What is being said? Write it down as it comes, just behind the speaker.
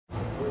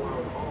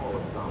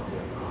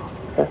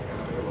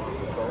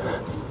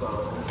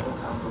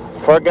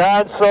For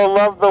God so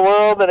loved the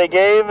world that he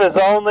gave his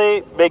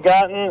only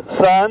begotten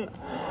Son,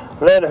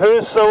 that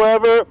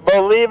whosoever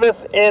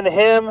believeth in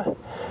him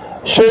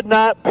should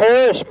not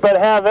perish, but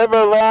have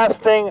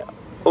everlasting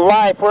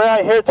life. We're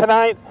out here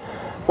tonight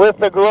with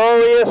the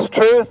glorious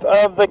truth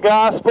of the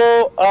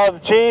gospel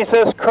of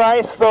Jesus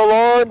Christ the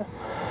Lord,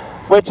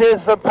 which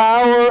is the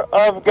power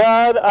of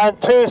God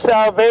unto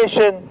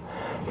salvation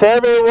to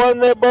everyone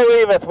that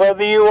believeth,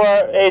 whether you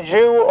are a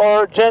Jew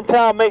or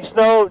Gentile, makes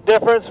no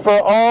difference, for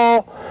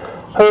all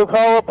who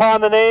call upon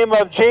the name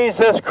of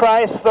Jesus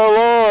Christ the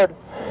Lord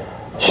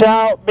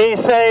shall be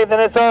saved. And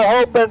it's our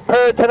hope and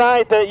prayer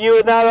tonight that you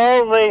would not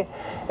only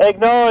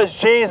acknowledge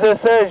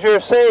Jesus as your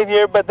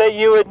Savior, but that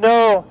you would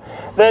know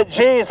that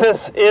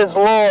Jesus is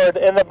Lord.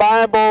 And the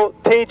Bible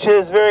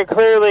teaches very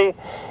clearly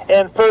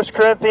in 1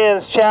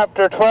 Corinthians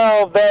chapter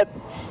 12 that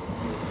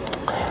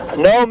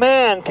no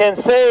man can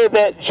say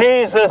that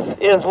Jesus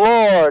is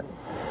Lord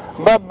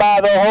but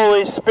by the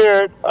Holy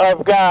Spirit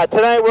of God.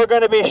 Tonight we're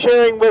going to be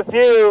sharing with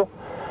you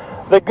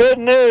the good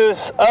news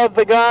of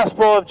the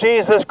gospel of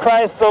Jesus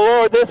Christ the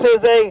Lord. This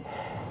is a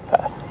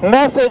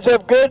message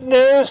of good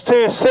news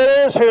to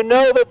sinners who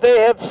know that they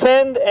have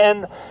sinned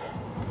and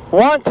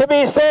want to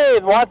be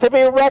saved, want to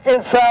be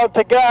reconciled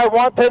to God,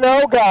 want to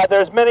know God.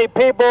 There's many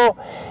people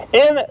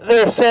in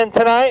their sin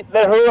tonight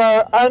who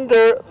are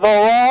under the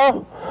law,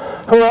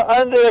 who are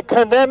under the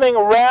condemning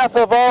wrath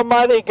of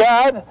Almighty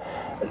God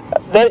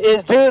that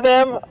is due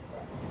them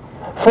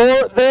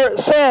for their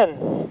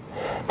sin.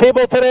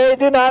 People today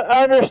do not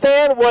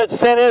understand what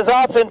sin is.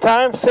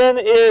 Oftentimes sin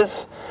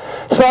is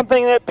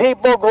something that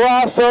people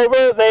gloss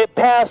over, they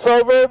pass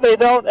over, they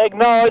don't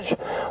acknowledge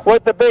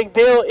what the big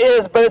deal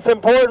is, but it's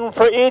important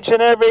for each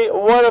and every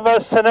one of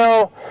us to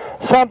know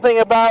something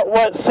about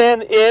what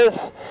sin is.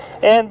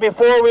 And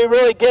before we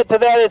really get to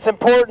that, it's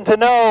important to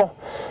know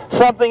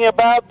something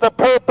about the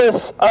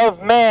purpose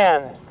of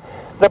man.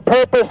 The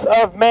purpose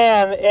of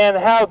man and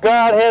how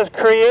God has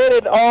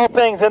created all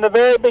things. In the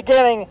very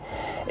beginning,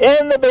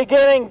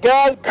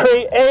 God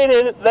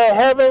created the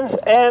heavens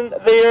and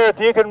the earth.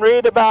 You can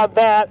read about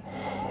that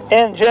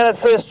in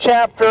Genesis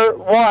chapter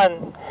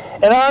 1.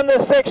 And on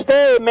the sixth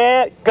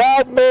day,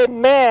 God made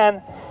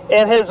man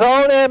in his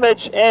own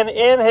image and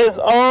in his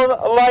own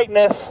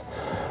likeness,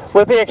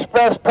 with the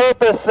express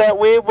purpose that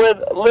we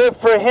would live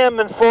for him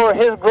and for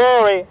his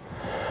glory,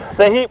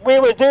 that we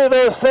would do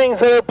those things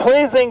that are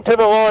pleasing to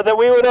the Lord, that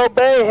we would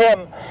obey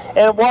him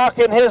and walk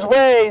in his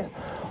ways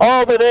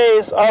all the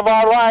days of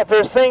our life.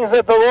 There's things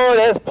that the Lord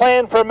has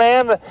planned for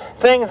man, the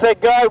things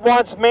that God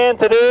wants man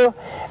to do,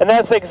 and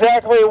that's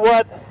exactly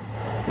what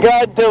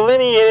God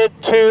delineated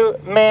to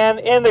man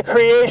in the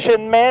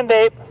creation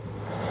mandate,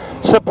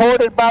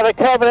 supported by the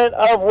covenant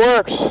of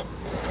works.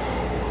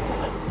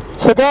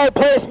 So God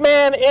placed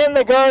man in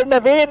the Garden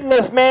of Eden.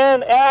 This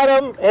man,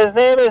 Adam, his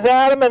name is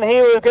Adam, and he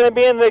was going to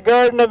be in the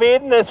Garden of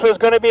Eden. This was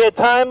going to be a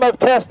time of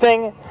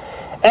testing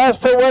as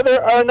to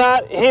whether or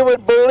not he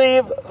would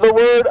believe the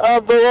word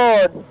of the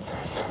Lord.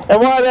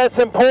 And why that's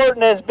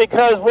important is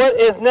because what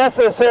is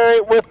necessary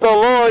with the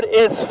Lord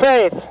is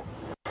faith.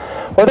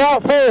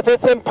 Without faith,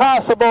 it's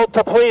impossible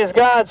to please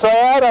God. So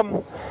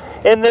Adam,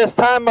 in this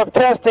time of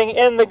testing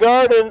in the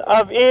Garden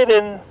of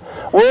Eden,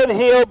 would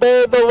he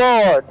obey the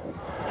Lord?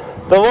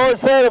 The Lord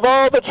said, of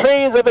all the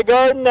trees of the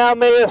garden thou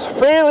mayest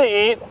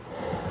freely eat,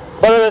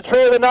 but of the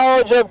tree of the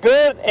knowledge of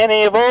good and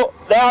evil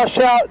thou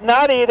shalt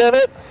not eat of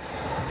it,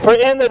 for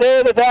in the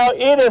day that thou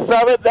eatest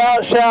of it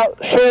thou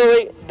shalt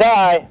surely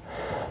die.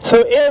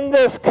 So in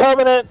this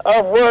covenant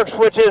of works,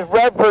 which is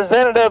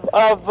representative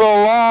of the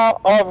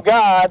law of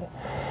God,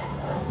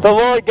 the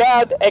Lord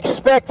God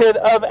expected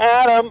of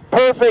Adam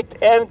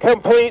perfect and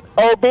complete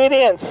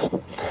obedience.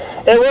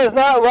 It was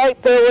not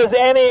like there was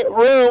any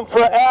room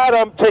for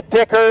Adam to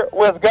dicker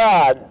with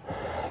God.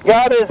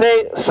 God is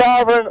a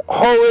sovereign,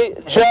 holy,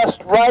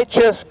 just,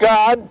 righteous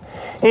God.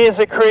 He is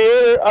the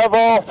creator of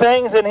all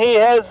things, and he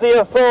has the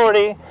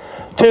authority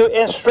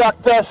to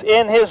instruct us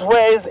in his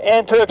ways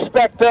and to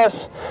expect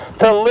us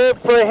to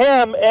live for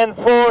him and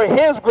for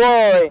his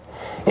glory.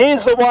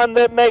 He's the one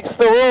that makes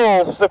the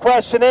rules. The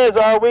question is,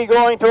 are we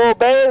going to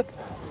obey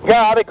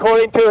God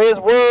according to his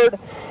word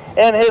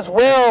and his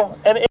will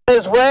and in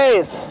his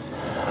ways?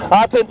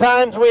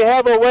 Oftentimes we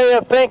have a way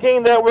of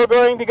thinking that we're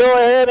going to go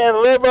ahead and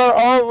live our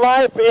own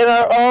life in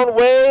our own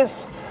ways,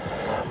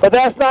 but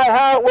that's not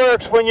how it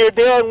works when you're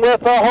dealing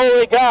with a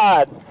holy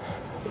God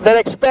that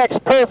expects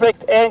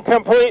perfect and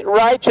complete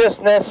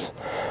righteousness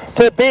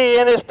to be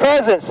in his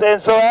presence.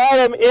 And so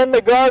Adam in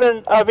the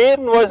Garden of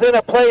Eden was in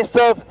a place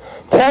of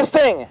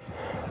testing.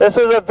 This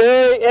was a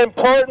very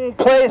important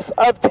place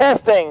of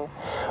testing.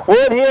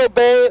 Would he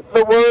obey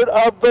the word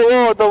of the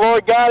Lord? The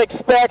Lord God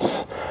expects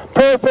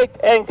perfect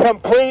and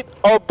complete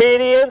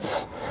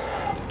obedience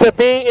to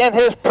be in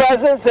his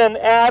presence, and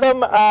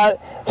Adam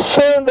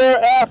soon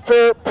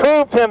thereafter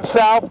proved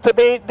himself to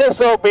be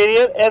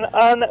disobedient and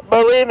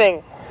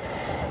unbelieving.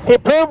 He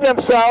proved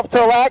himself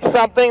to lack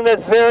something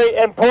that's very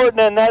important,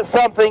 and that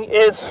something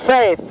is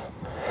faith.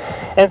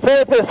 And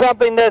faith is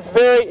something that's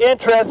very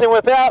interesting.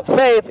 Without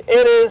faith,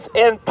 it is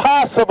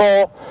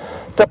impossible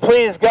to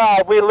please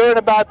God. We learn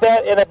about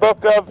that in the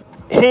book of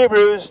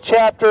Hebrews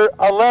chapter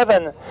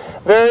 11.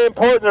 Very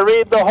important to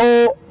read the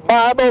whole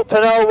Bible to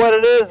know what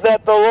it is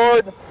that the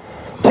Lord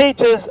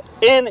teaches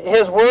in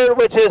His Word,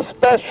 which is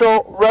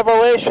special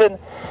revelation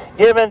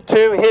given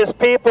to His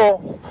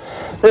people.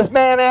 This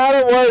man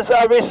Adam was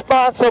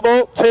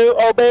responsible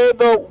to obey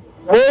the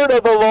Word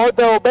of the Lord,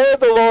 to obey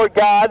the Lord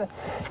God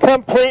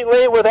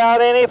completely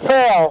without any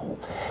fail.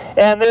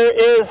 And there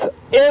is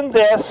in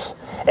this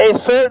a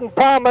certain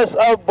promise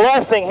of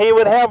blessing. He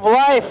would have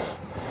life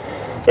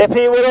if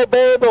he would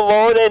obey the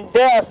Lord, and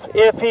death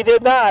if he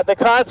did not. The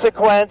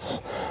consequence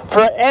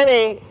for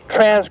any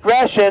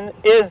transgression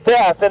is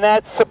death, and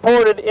that's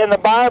supported in the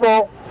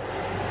Bible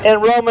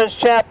in Romans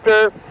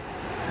chapter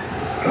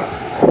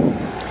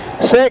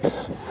 6.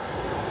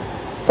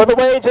 For the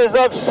wages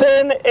of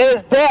sin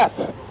is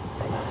death.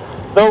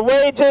 The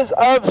wages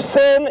of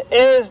sin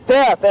is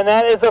death, and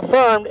that is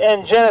affirmed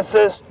in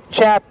Genesis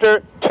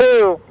chapter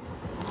 2.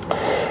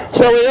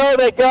 So we know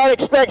that God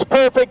expects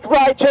perfect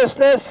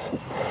righteousness,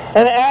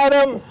 and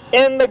Adam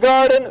in the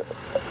garden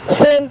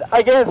sinned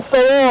against the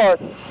Lord.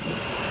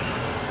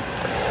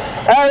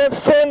 Adam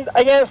sinned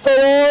against the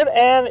Lord,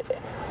 and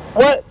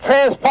what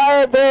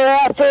transpired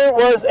thereafter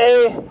was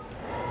a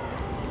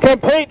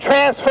complete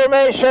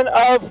transformation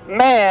of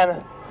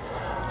man.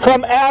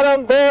 From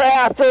Adam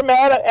thereafter,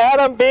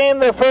 Adam being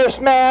the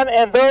first man,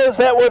 and those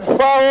that would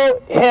follow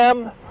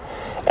him,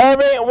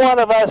 every one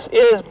of us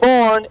is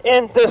born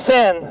into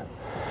sin.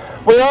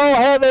 We all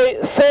have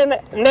a sin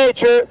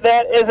nature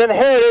that is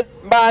inherited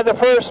by the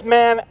first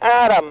man,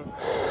 Adam.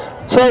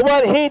 So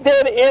what he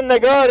did in the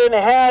garden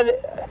had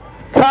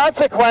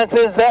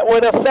consequences that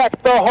would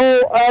affect the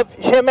whole of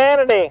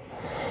humanity.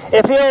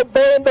 If he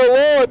obeyed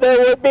the Lord, there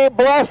would be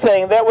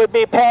blessing that would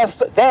be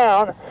passed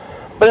down.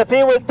 But if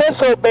he would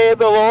disobey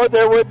the Lord,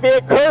 there would be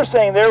a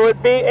cursing. There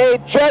would be a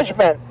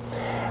judgment.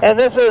 And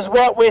this is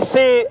what we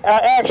see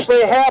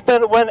actually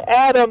happen when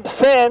Adam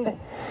sinned.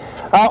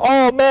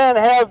 All men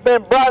have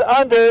been brought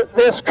under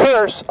this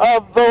curse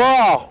of the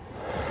law.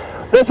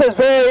 This is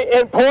very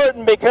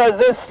important because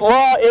this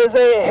law is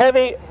a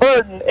heavy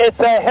burden. It's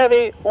a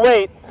heavy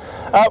weight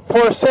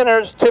for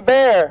sinners to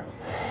bear.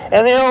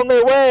 And the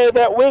only way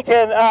that we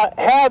can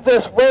have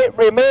this weight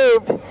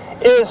removed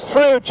is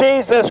through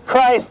Jesus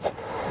Christ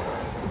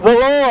the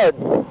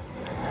Lord.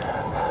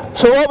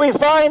 So what we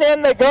find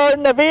in the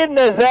Garden of Eden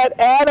is that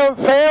Adam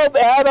failed,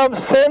 Adam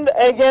sinned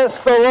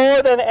against the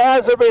Lord, and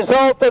as a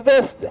result of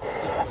this,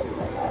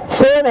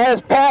 sin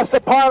has passed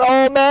upon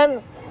all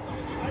men.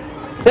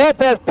 Death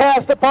has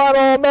passed upon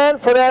all men,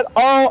 for that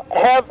all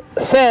have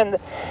sinned.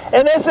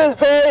 And this is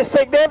very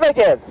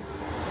significant,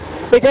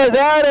 because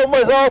Adam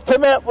was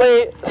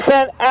ultimately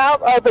sent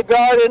out of the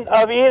Garden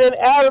of Eden,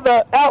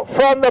 out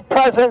from the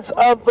presence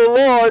of the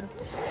Lord.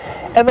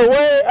 And the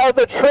way of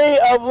the tree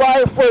of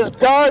life was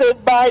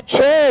guarded by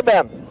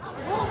cherubim.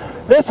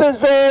 This is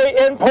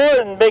very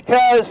important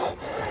because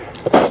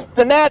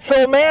the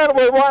natural man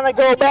would want to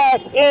go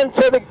back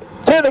into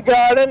the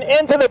garden,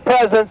 into the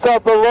presence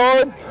of the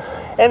Lord,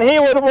 and he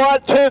would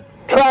want to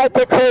try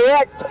to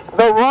correct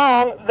the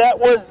wrong that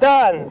was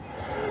done.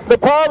 The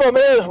problem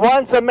is,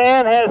 once a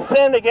man has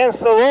sinned against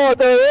the Lord,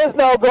 there is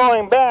no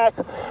going back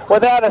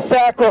without a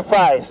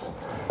sacrifice.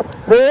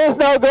 There is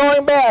no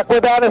going back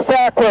without a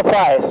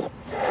sacrifice.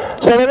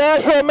 So the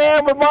natural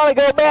man would want to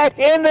go back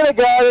into the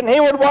garden. He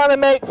would want to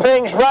make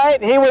things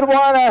right. He would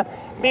want to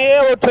be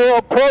able to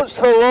approach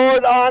the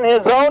Lord on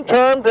his own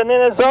terms and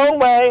in his own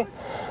way.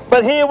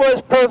 But he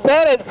was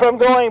prevented from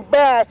going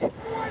back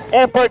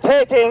and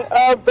partaking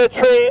of the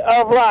tree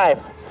of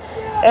life.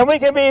 And we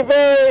can be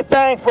very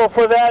thankful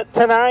for that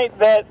tonight,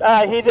 that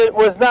he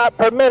was not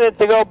permitted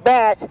to go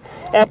back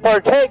and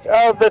partake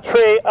of the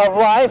tree of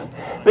life,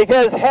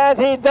 because had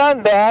he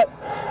done that,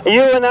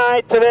 you and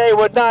I today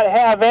would not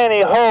have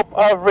any hope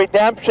of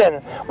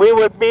redemption. We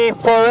would be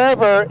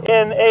forever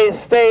in a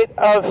state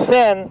of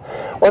sin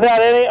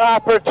without any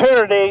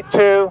opportunity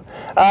to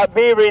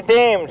be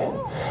redeemed.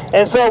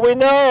 And so we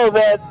know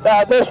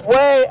that this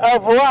way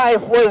of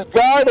life was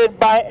guarded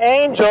by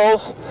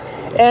angels,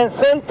 and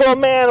sinful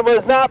man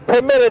was not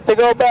permitted to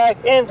go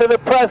back into the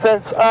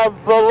presence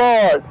of the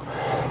Lord.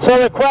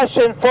 So the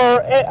question for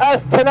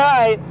us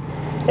tonight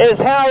is,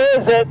 how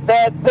is it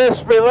that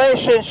this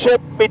relationship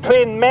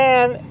between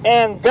man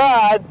and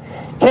God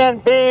can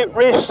be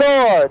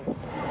restored?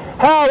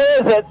 How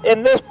is it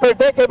in this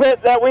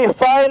predicament that we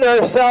find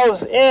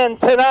ourselves in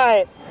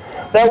tonight,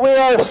 that we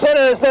are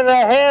sinners in the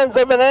hands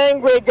of an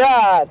angry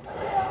God?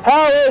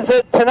 How is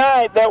it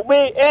tonight that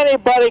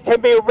anybody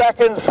can be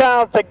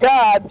reconciled to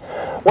God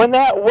when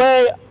that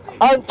way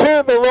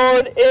unto the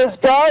Lord is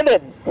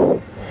guarded?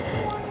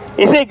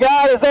 You see,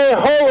 God is a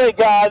holy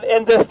God,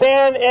 and to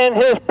stand in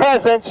His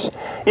presence,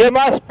 you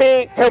must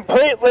be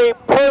completely,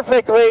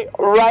 perfectly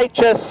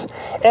righteous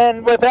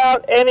and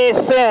without any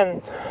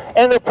sin.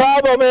 And the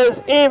problem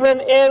is, even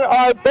in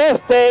our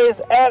best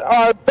days, at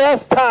our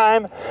best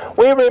time,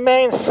 we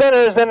remain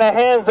sinners in the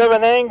hands of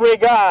an angry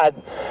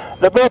God.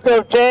 The book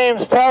of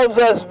James tells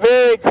us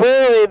very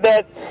clearly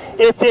that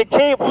if you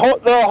keep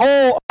the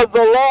whole of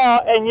the law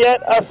and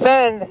yet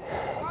offend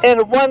in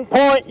one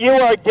point, you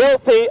are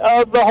guilty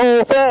of the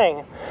whole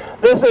thing.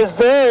 This is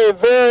very,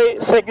 very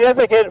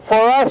significant for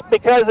us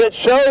because it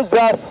shows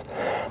us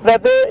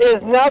that there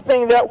is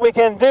nothing that we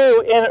can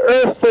do in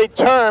earthly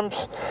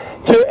terms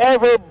to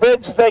ever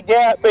bridge the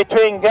gap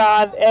between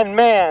God and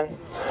man.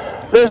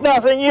 There's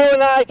nothing you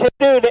and I can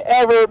do to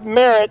ever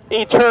merit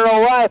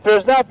eternal life.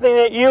 There's nothing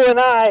that you and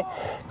I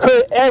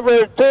could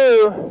ever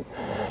do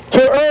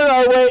to earn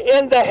our way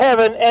into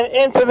heaven and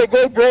into the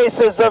good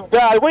graces of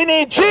God. We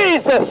need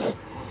Jesus.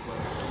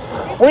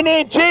 We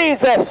need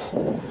Jesus.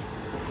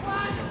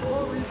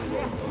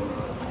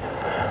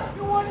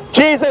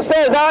 Jesus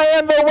says, I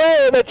am the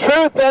way, the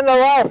truth, and the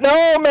life.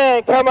 No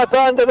man cometh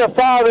unto the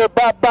Father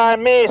but by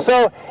me.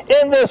 So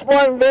in this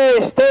one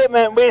very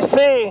statement, we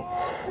see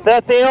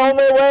that the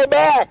only way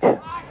back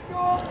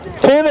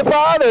to the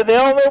Father, the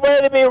only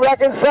way to be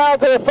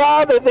reconciled to the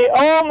Father, the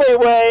only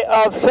way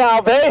of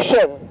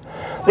salvation,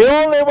 the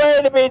only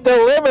way to be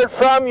delivered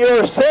from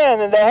your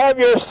sin and to have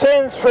your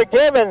sins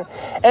forgiven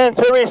and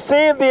to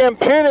receive the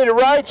imputed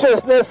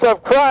righteousness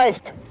of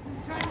Christ,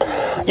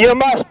 you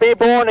must be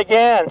born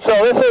again. So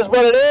this is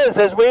what it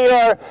is we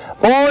are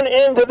born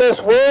into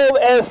this world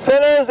as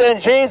sinners,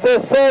 and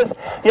Jesus says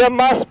you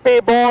must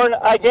be born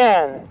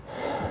again.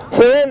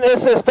 So then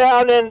this is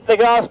found in the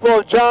Gospel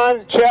of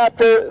John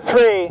chapter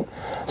 3.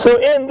 So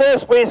in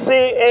this we see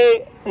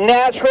a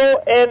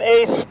natural and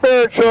a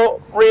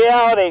spiritual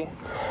reality.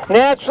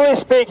 Naturally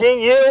speaking,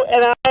 you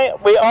and I,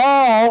 we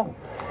all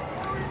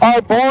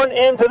are born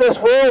into this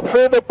world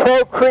through the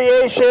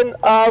procreation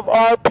of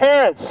our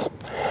parents.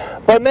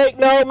 But make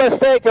no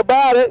mistake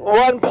about it,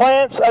 one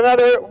plants,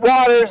 another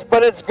waters,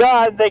 but it's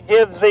God that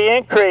gives the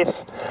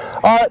increase.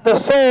 The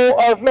soul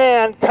of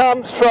man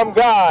comes from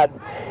God.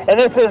 And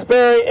this is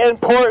very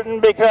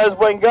important because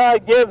when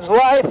God gives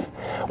life,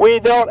 we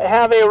don't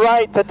have a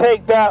right to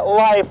take that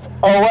life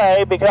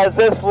away, because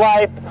this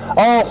life,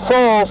 all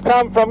souls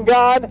come from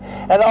God,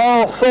 and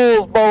all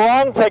souls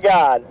belong to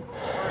God.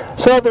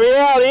 So the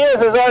reality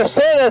is our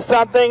sin is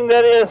something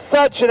that is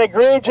such an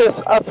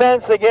egregious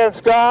offense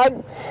against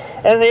God,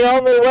 and the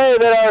only way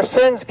that our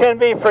sins can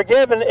be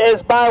forgiven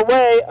is by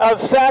way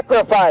of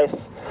sacrifice.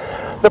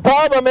 The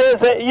problem is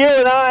that you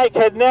and I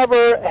could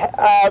never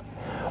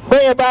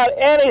bring about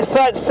any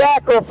such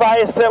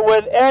sacrifice that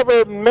would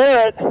ever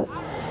merit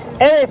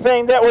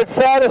anything that would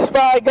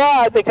satisfy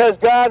God, because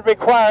God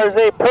requires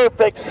a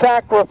perfect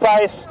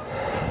sacrifice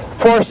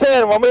for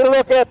sin. When we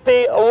look at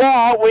the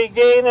law, we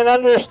gain an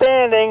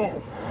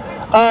understanding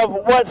of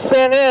what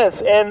sin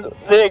is and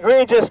the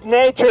egregious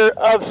nature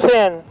of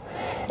sin.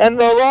 And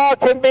the law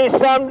can be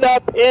summed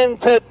up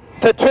into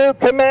two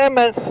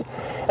commandments,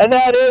 and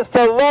that is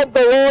to love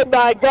the Lord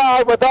thy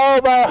God with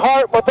all thy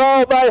heart, with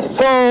all thy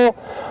soul,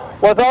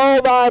 with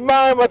all thy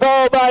mind, with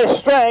all thy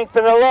strength,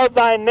 and to love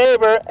thy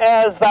neighbor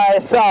as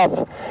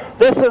thyself.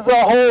 This is the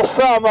whole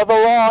sum of the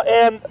law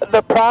and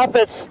the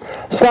prophets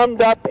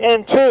summed up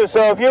in two.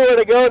 So if you were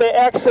to go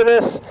to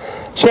Exodus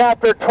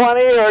chapter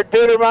 20 or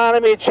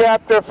Deuteronomy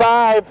chapter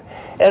 5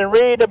 and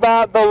read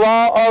about the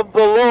law of the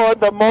Lord,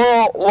 the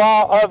moral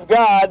law of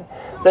God,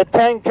 the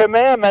Ten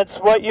Commandments,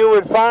 what you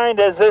would find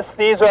is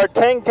these are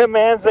 10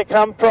 commands that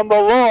come from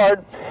the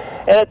Lord,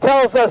 and it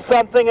tells us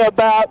something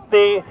about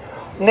the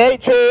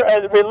nature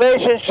and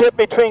relationship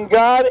between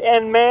God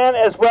and man,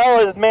 as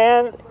well as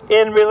man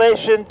in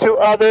relation to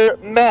other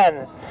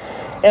men.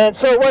 And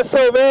so what's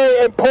so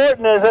very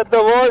important is that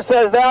the Lord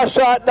says, thou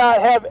shalt not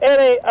have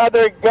any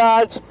other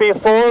gods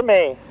before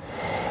me.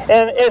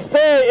 And it's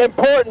very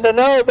important to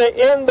know that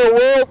in the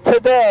world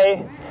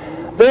today,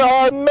 there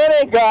are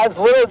many gods,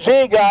 little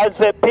g gods,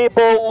 that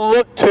people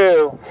look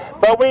to.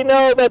 But we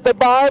know that the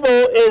Bible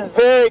is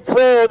very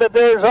clear that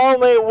there's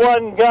only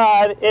one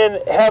God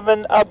in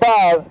heaven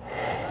above.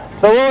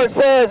 The Lord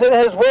says in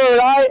His Word,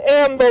 I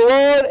am the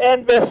Lord,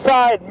 and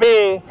beside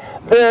me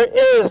there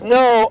is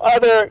no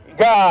other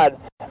God.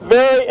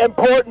 Very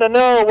important to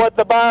know what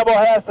the Bible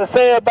has to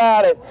say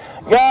about it.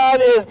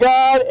 God is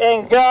God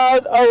and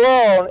God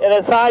alone. And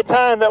it's high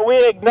time that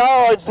we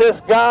acknowledge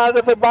this God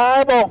of the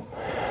Bible,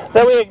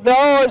 that we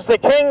acknowledge the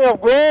King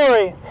of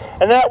glory,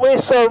 and that we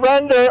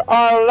surrender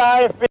our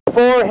life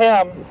before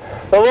Him.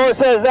 The Lord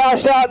says, thou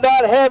shalt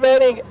not have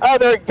any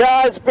other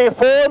gods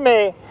before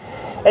me.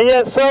 And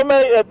yet so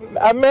many,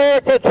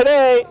 America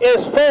today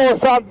is full of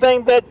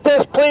something that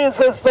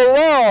displeases the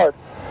Lord.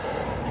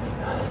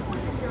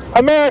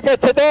 America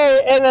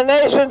today and the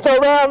nations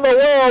around the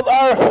world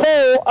are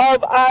full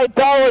of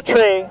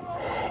idolatry.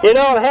 You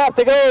don't have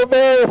to go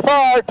very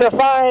far to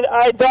find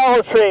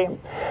idolatry.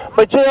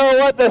 But you know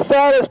what? The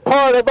saddest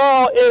part of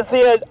all is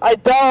the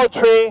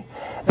idolatry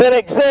that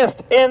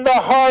exists in the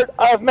heart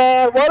of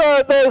man. What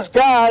are those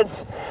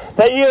gods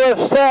that you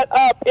have set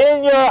up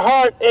in your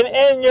heart and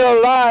in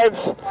your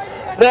lives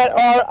that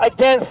are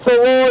against the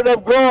Lord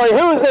of glory?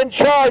 Who's in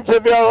charge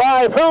of your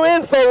life? Who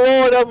is the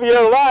Lord of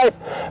your life?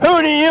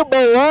 Who do you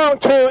belong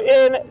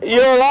to in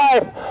your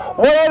life?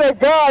 What other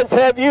gods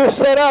have you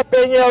set up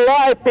in your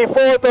life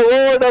before the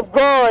Lord of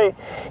glory?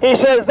 He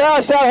says,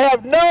 thou shalt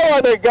have no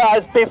other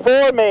gods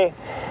before me.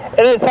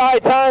 And it's high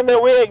time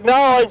that we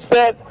acknowledge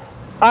that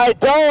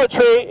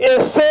idolatry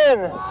is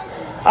sin.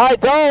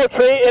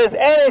 Idolatry is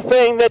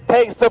anything that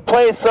takes the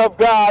place of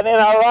God in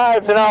our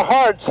lives, in our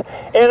hearts,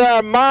 in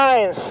our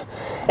minds.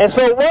 And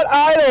so what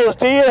idols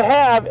do you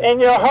have in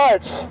your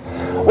hearts?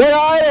 What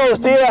idols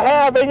do you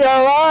have in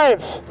your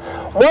lives?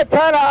 What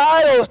kind of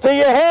idols do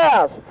you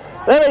have?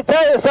 Let me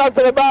tell you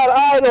something about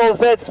idols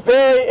that's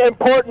very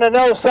important to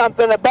know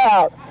something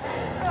about.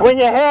 When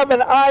you have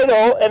an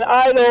idol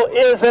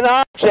is an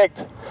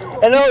object.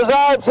 And those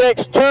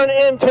objects turn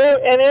into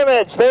an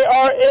image. They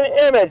are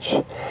an image.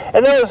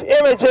 And those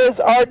images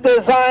are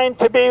designed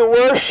to be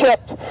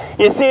worshipped.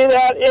 You see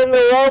that in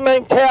the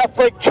Roman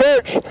Catholic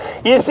Church.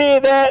 You see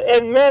that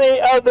in many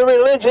of the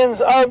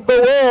religions of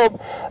the world.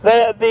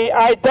 The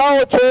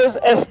idolaters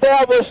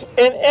establish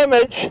an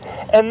image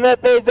and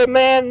that they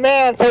demand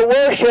man to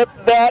worship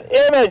that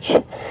image.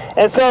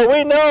 And so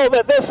we know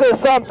that this is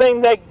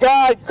something that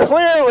God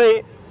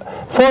clearly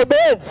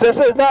forbids. This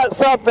is not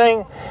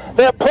something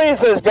that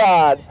pleases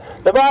God.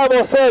 The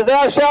Bible says,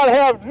 thou shalt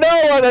have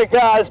no other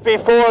gods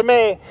before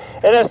me.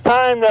 And it's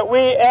time that we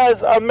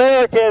as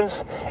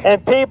Americans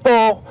and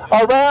people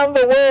around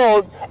the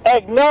world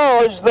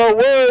acknowledge the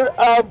word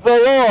of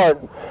the Lord.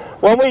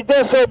 When we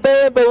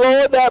disobey the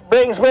Lord, that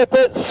brings with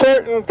it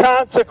certain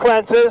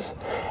consequences.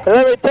 And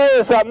let me tell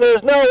you something,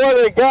 there's no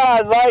other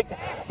God like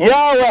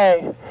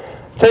Yahweh.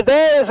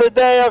 Today is a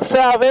day of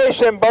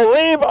salvation.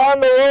 Believe on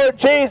the Lord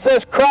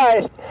Jesus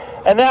Christ,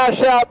 and thou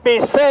shalt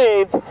be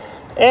saved,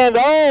 and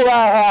all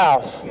thy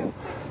house.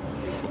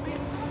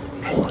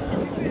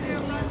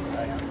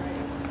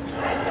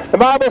 The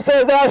Bible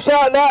says, thou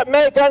shalt not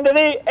make unto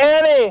thee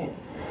any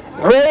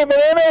graven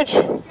image.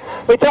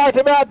 We talked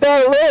about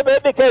that a little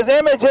bit because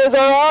images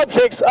are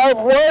objects of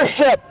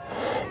worship.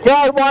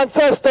 God wants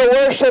us to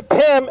worship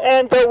Him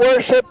and to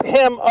worship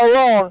Him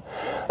alone.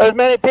 There's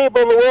many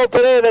people in the world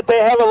today that they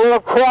have a little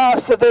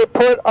cross that they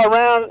put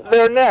around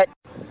their neck.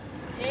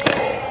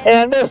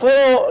 And this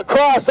little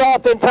cross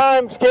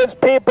oftentimes gives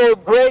people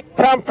great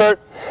comfort.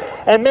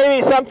 And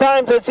maybe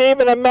sometimes it's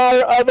even a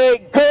matter of a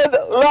good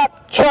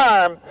luck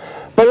charm.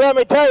 But let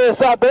me tell you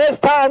something, it's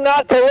time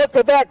not to look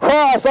at that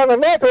cross on the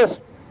necklace.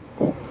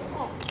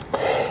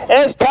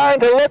 It's time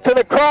to look to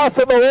the cross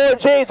of the Lord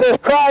Jesus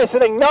Christ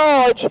and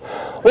acknowledge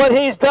what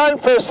He's done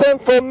for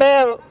sinful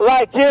men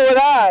like you and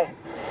I.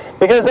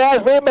 Because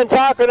as we've been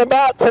talking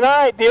about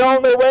tonight, the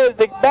only way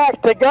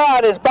back to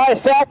God is by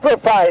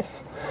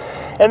sacrifice.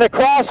 And the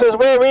cross is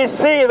where we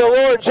see the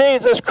Lord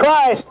Jesus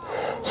Christ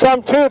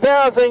some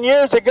 2,000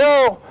 years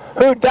ago,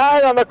 who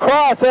died on the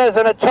cross as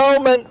an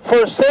atonement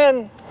for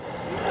sin,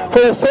 for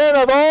the sin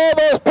of all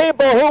those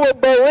people who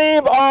would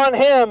believe on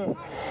Him.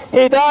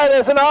 He died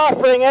as an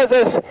offering,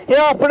 He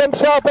offered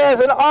Himself as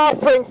an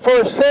offering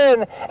for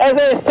sin, as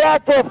a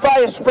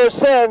sacrifice for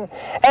sin,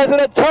 as an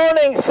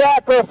atoning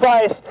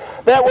sacrifice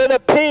that would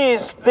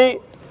appease the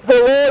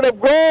Lord of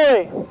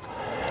glory.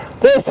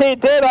 This He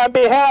did on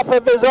behalf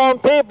of His own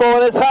people,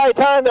 and it's high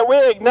time that we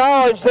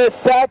acknowledge this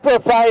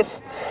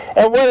sacrifice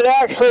and what it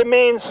actually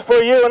means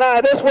for you and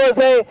I. This was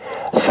a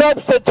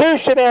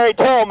substitutionary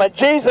atonement.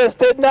 Jesus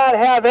did not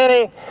have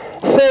any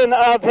sin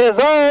of His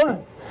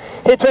own.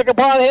 He took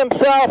upon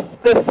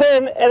Himself the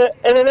sin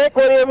and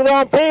iniquity of His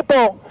own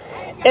people.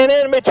 And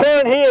in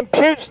return, He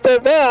imputes to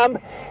them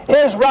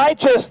His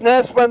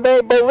righteousness when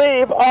they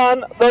believe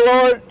on the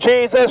Lord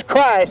Jesus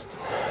Christ.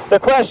 The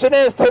question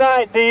is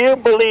tonight, do you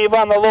believe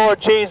on the Lord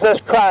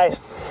Jesus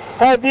Christ?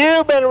 Have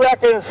you been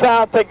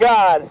reconciled to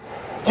God?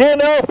 Do you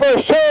know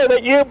for sure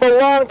that you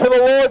belong to the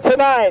Lord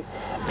tonight?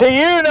 Do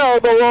you know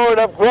the Lord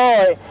of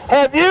glory?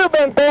 Have you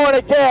been born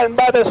again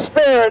by the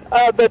Spirit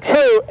of the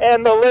true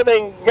and the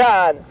living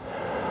God?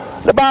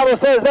 The Bible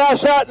says, thou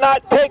shalt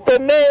not take the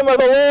name of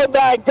the Lord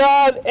thy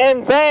God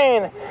in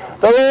vain.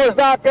 The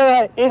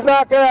Lord's He's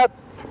not going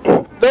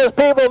to, those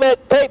people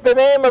that take the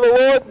name of the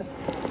Lord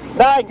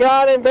thy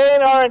God in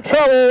vain are in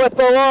trouble with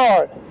the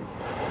Lord.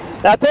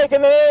 Now,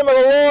 taking the name of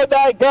the Lord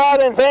thy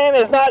God in vain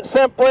is not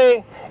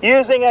simply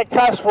using a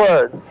cuss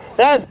word.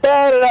 That's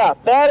bad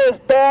enough. That is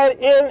bad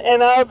in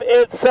and of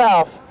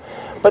itself.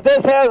 But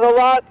this has a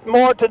lot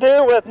more to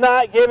do with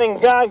not giving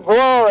God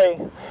glory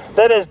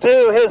that is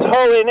due His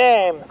holy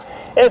name.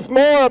 It's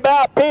more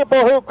about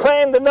people who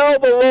claim to know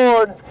the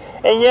Lord,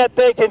 and yet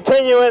they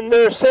continue in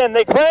their sin.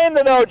 They claim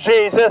to know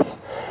Jesus,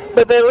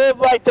 but they live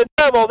like the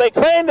devil. They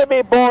claim to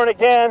be born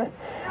again,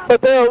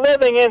 but they're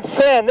living in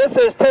sin. This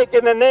is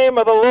taking the name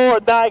of the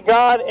Lord thy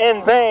God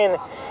in vain.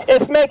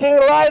 It's making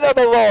light of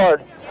the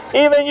Lord.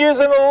 Even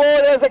using the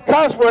Lord as a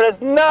cuss word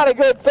is not a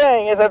good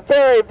thing. It's a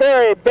very,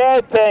 very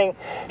bad thing,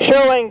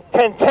 showing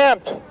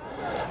contempt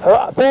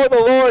for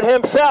the Lord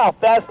Himself.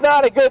 That's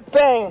not a good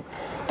thing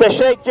to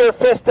shake your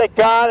fist at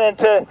God and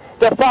to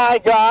defy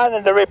God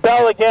and to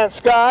rebel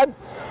against God.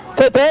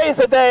 Today's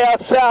the day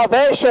of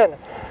salvation.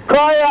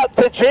 Cry out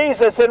to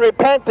Jesus in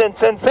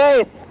repentance and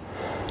faith.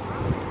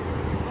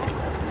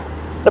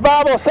 The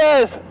Bible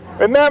says,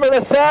 remember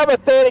the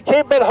Sabbath day to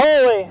keep it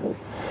holy.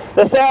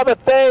 The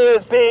Sabbath day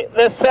is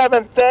the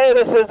seventh day.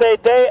 This is a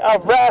day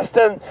of rest.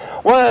 And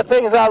one of the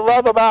things I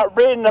love about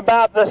reading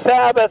about the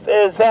Sabbath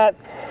is that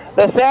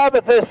the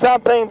Sabbath is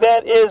something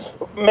that is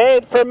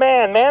made for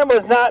man. Man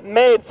was not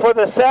made for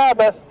the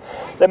Sabbath.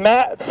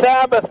 The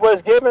Sabbath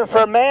was given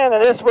for man,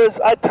 and this was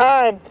a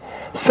time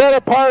set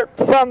apart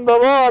from the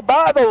Lord,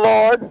 by the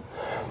Lord,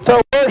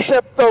 to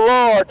worship the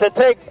Lord, to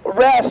take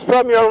rest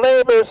from your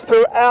labors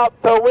throughout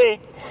the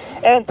week,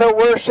 and to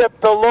worship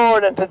the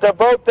Lord, and to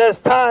devote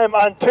this time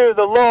unto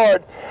the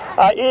Lord.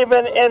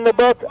 Even in the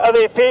book of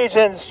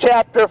Ephesians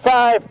chapter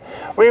 5,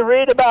 we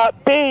read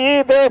about, be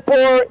ye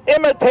therefore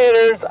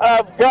imitators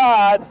of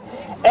God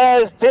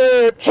as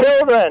dear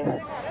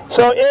children.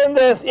 So in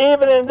this,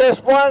 even in this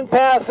one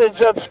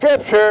passage of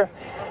Scripture,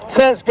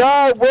 since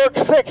God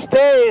worked 6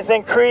 days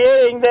in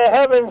creating the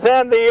heavens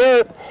and the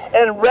earth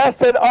and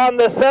rested on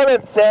the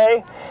seventh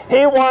day,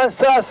 He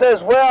wants us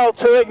as well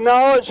to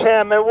acknowledge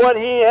Him and what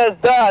He has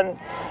done,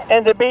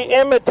 and to be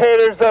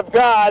imitators of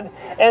God,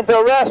 and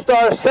to rest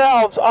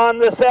ourselves on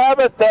the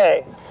Sabbath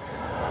day.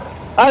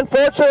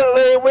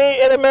 Unfortunately,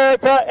 we in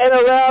America and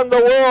around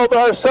the world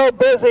are so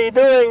busy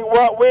doing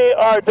what we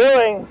are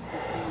doing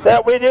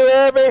that we do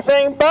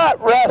everything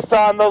but rest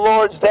on the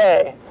Lord's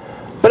day.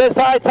 But it's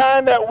high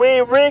time that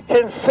we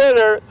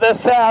reconsider the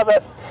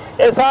Sabbath.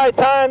 It's high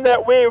time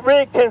that we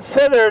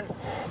reconsidered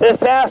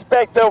this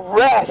aspect of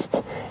rest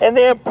and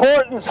the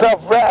importance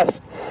of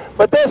rest.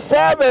 But this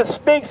Sabbath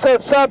speaks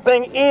of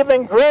something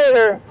even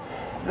greater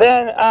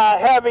than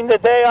having the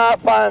day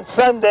off on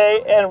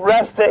Sunday and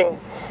resting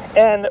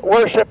and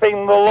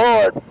worshiping the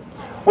Lord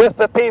with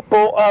the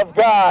people of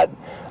God.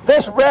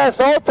 This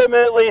rest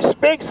ultimately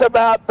speaks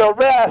about the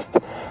rest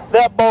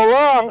that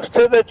belongs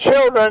to the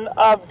children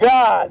of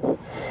God.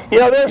 You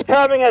know, there's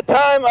coming a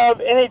time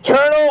of an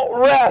eternal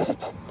rest.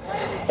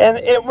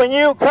 And when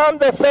you come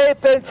to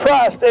faith and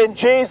trust in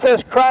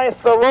Jesus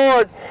Christ the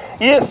Lord,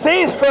 you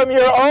cease from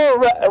your own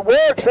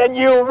works and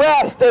you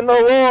rest in the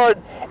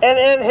Lord and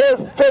in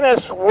His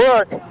finished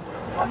work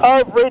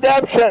of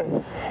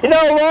redemption. You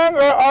no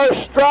longer are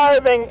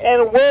striving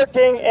and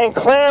working and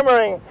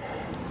clamoring,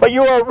 but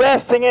you are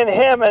resting in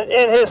Him and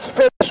in His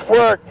finished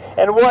work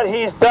and what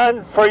He's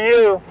done for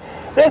you.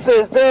 This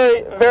is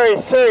very, very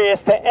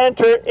serious, to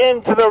enter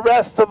into the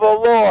rest of the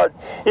Lord.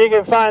 You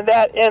can find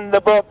that in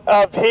the book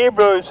of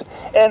Hebrews,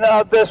 and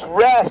of this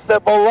rest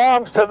that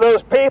belongs to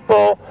those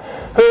people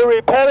who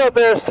repent of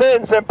their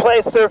sins and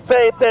place their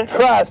faith and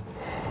trust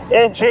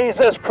in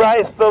Jesus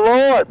Christ the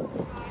Lord.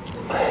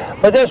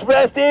 But this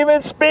rest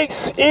even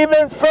speaks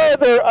even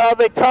further of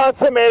a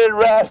consummated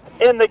rest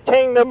in the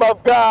kingdom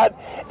of God,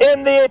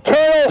 in the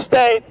eternal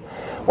state,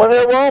 when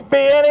there won't be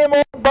any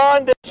more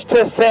bondage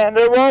to sin,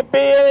 there won't be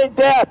any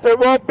death, there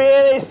won't be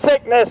any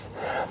sickness,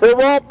 there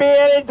won't be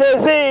any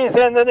disease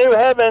in the new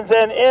heavens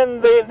and in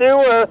the new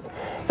earth.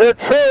 There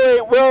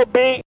truly will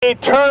be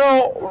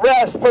eternal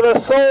rest for the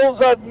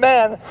souls of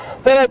men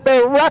that have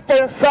been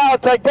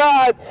reconciled to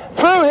God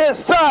through His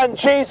Son,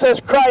 Jesus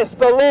Christ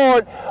the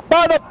Lord,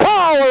 by the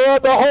power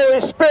of the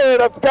Holy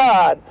Spirit of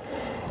God.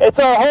 It's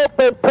our hope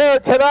and prayer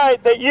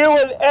tonight that you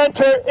would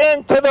enter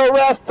into the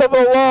rest of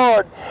the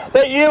Lord,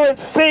 that you would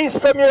cease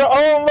from your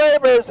own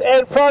labors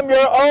and from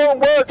your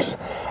own works,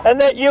 and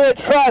that you would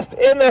trust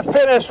in the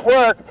finished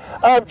work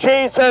of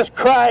Jesus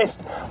Christ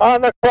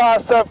on the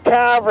cross of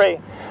Calvary.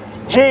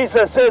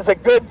 Jesus is a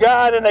good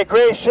God and a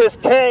gracious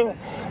King,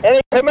 and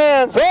He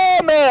commands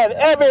all men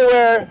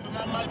everywhere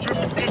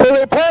to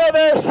repent of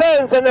their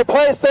sins and to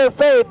place their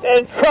faith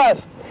and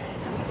trust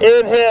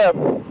in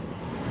Him.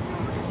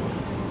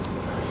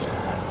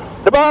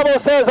 The Bible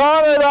says,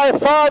 honor thy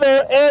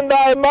father and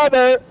thy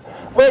mother,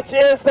 which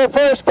is the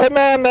first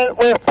commandment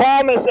with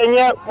promise, and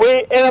yet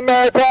we in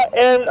America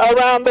and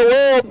around the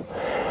world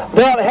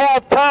don't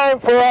have time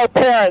for our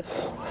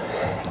parents.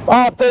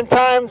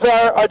 Oftentimes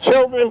our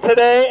children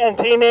today and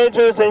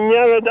teenagers and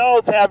young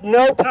adults have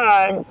no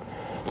time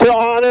to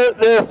honor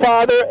their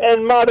father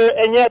and mother,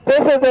 and yet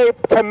this is a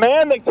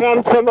command that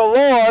comes from the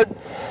Lord,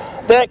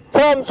 that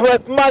comes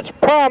with much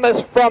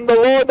promise from the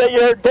Lord, that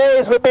your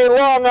days would be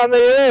long on the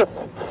earth.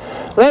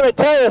 Let me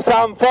tell you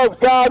something, folks.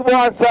 God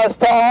wants us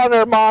to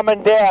honor mom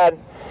and dad.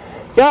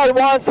 God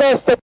wants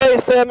us to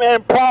place them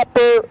in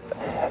proper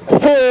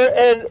fear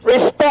and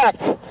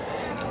respect.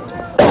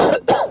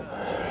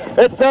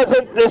 This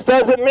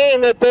doesn't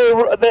mean that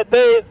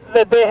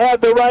they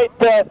have the right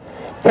to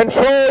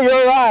control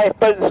your life,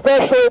 but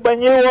especially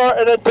when you are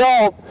an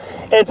adult,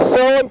 it's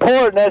so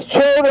important. As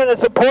children,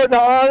 it's important to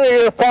honor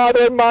your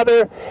father and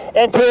mother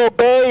and to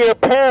obey your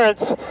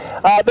parents.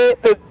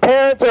 The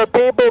parents are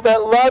people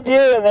that love you,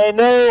 and they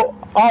know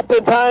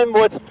oftentimes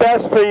what's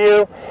best for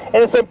you, and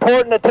it's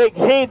important to take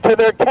heed to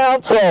their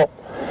counsel.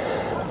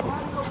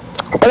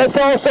 But it's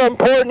also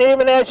important,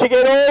 even as you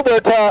get older,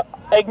 to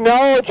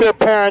acknowledge your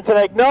parents and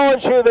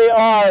acknowledge who they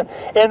are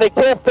and the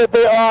gift that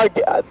they are,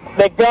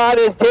 that God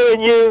has given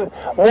you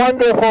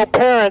wonderful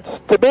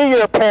parents to be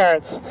your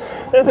parents.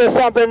 This is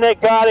something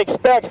that God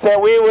expects,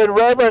 that we would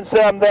reverence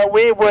them, that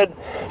we would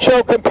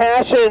show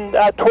compassion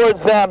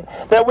towards them,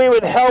 that we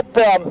would help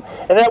them,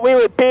 and that we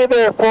would be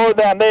there for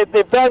them.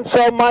 They've done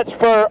so much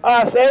for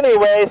us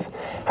anyways.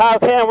 How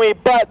can we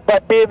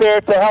but be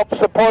there to help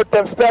support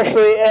them,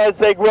 especially as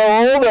they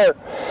grow older?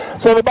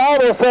 So the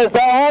Bible says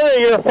to honor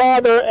your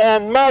father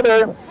and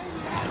mother,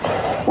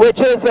 which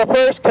is the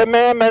first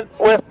commandment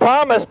with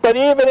promise. But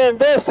even in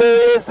this,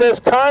 there is this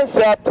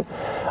concept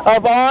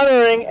of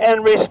honoring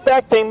and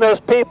respecting those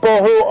people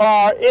who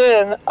are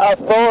in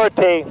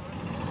authority.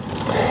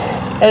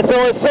 And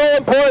so it's so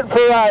important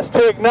for us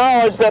to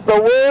acknowledge that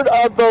the word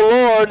of the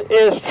Lord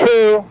is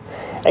true.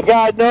 And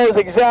God knows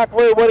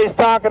exactly what he's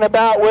talking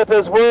about with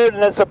his word,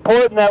 and it's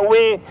important that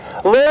we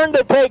learn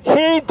to take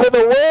heed to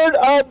the word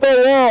of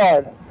the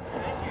Lord.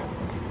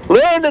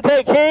 Learn to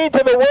take heed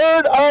to the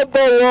word of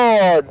the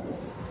Lord.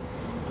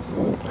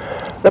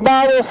 The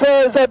Bible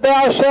says that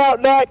thou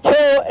shalt not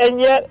kill,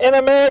 and yet in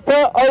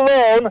America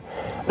alone,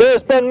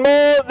 there's been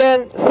more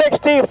than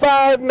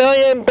 65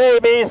 million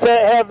babies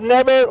that have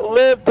never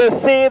lived to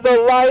see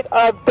the light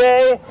of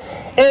day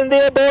in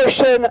the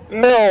abortion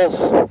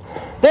mills.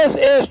 This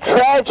is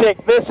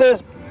tragic. This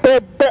is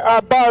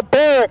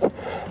barbaric.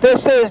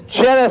 This is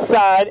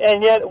genocide,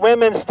 and yet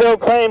women still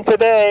claim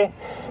today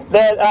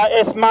that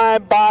it's my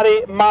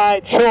body,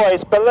 my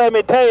choice. But let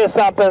me tell you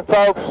something,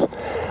 folks.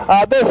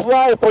 This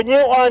life, when you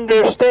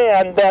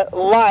understand that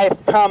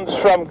life comes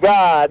from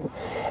God,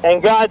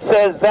 and God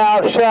says,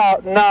 thou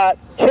shalt not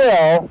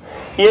kill,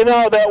 you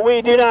know that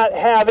we do not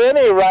have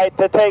any right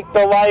to take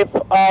the life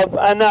of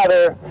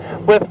another,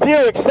 with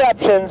few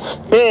exceptions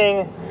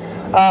being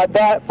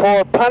that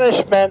for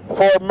punishment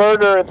for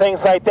murder and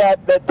things like that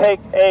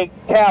take a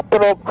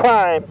capital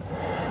crime.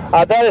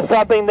 That is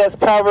something that's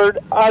covered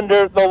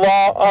under the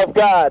law of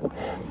God.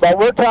 But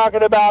we're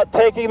talking about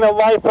taking the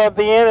life of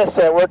the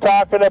innocent. We're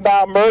talking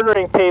about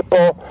murdering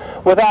people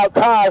without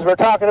cause. We're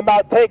talking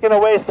about taking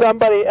away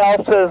somebody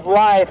else's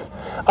life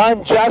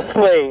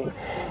unjustly.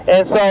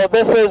 And so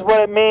this is what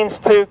it means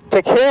to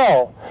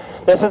kill.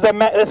 This is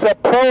a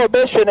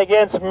prohibition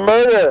against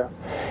murder.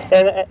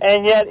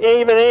 And yet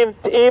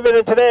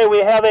even today we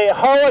have a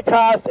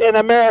Holocaust in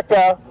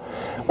America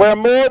where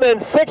more than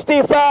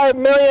 65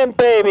 million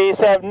babies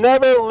have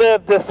never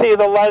lived to see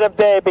the light of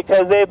day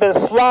because they've been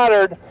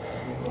slaughtered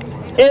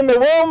in the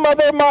womb of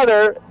their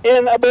mother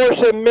in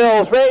abortion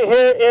mills right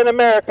here in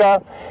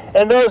America.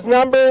 And those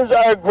numbers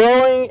are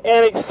growing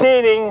and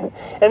exceeding.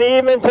 And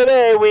even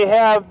today we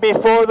have,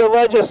 before the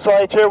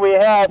legislature, we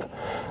have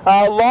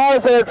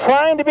laws that are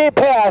trying to be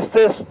passed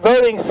this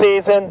voting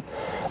season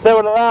that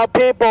would allow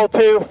people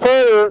to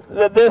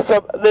further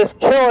this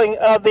killing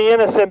of the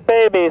innocent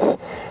babies.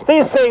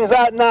 These things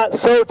ought not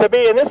so to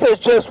be, and this is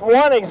just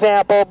one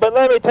example, but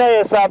let me tell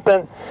you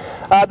something.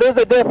 There's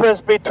a difference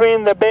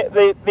between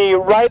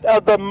the right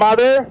of the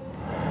mother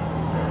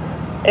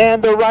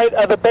and the right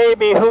of the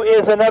baby, who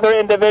is another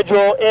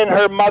individual in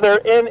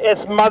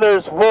its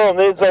mother's womb.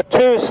 These are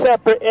two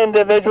separate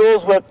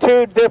individuals with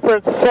two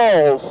different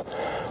souls.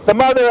 The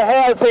mother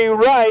has a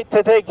right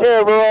to take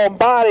care of her own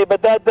body,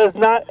 but that does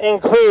not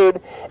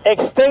include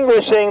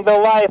extinguishing the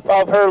life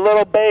of her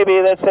little baby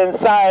that's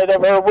inside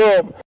of her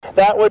womb.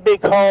 That would be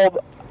called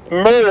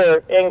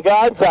murder in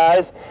God's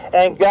eyes,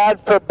 and God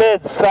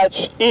forbids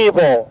such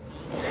evil.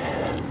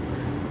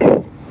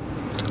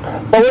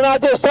 But we're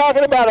not just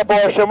talking about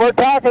abortion. We're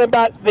talking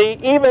about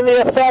even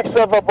the effects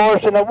of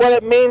abortion and what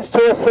it means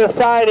to a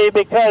society,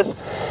 because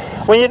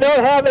when you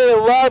don't have any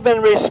love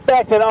and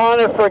respect and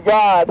honor for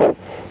God,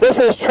 this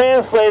is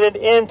translated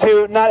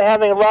into not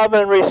having love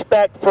and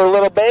respect for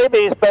little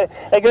babies, but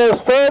it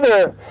goes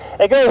further.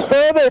 It goes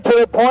further to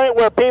the point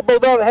where people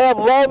don't have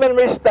love and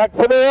respect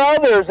for their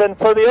elders and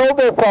for the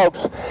older folks.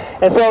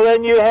 And so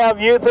then you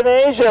have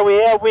euthanasia. We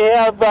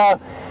have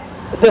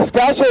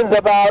discussions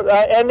about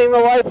ending the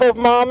life of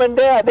mom and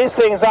dad. These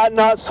things ought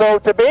not so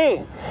to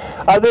be.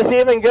 This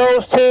even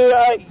goes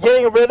to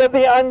getting rid of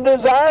the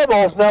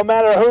undesirables, no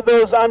matter who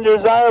those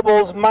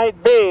undesirables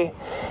might be.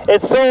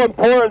 It's so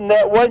important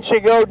that once you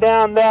go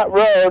down that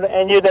road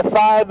and you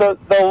defy the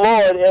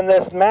Lord in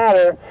this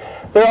matter,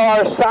 there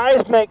are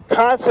seismic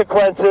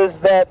consequences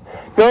that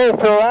go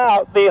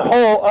throughout the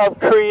whole of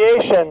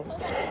creation.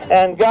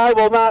 And God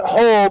will not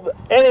hold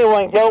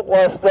anyone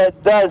guiltless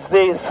that does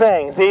these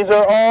things. These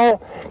are all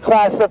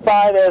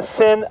classified as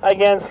sin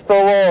against the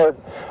Lord,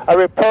 a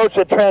reproach,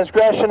 a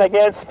transgression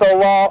against the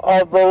law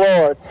of the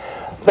Lord.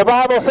 The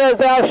Bible says,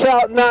 thou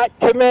shalt not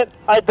commit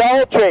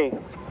adultery.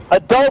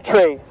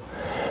 Adultery.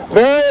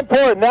 Very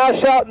important. Thou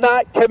shalt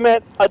not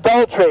commit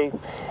adultery.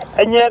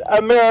 And yet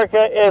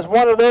America is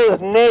one of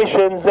those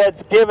nations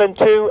that's given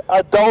to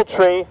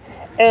adultery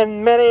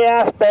in many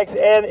aspects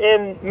and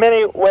in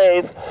many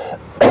ways.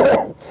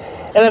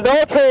 And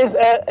adultery is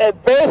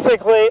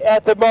basically,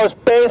 at the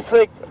most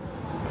basic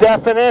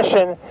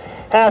definition,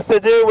 has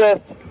to do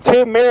with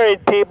two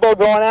married people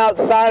going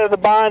outside of the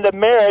bond of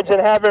marriage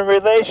and having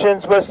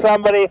relations with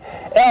somebody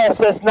else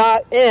that's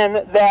not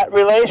in that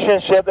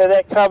relationship, and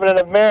that covenant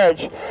of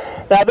marriage.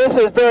 Now this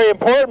is very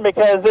important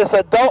because this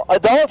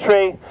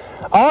adultery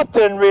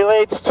often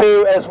relates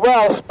to as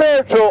well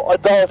spiritual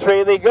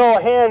adultery. They go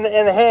hand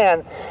in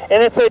hand,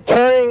 and it's a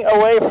turning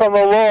away from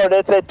the Lord.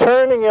 It's a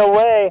turning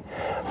away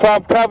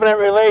from covenant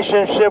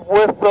relationship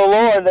with the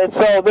Lord. And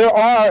so there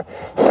are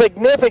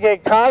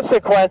significant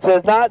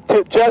consequences, not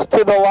just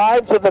to the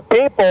lives of the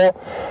people,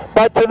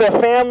 but to the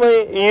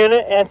family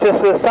unit and to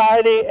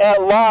society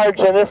at large.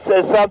 And this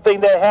is something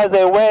that has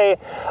a way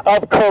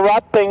of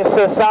corrupting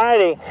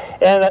society.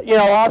 And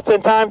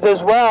oftentimes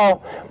as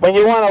well, when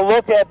you want to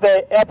look at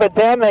the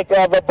epidemic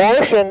of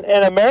abortion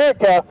in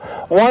America,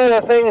 one of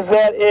the things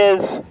that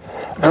is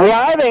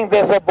driving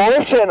this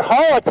abortion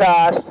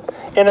holocaust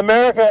in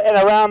America and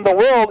around the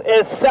world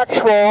is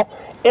sexual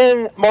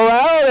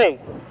immorality.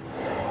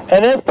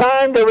 And it's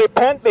time to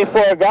repent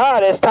before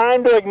God. It's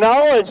time to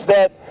acknowledge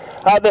that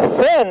the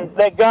sin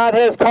that God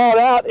has called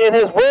out in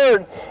His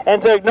Word,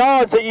 and to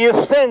acknowledge that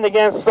you've sinned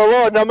against the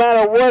Lord, no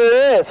matter what it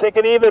is. It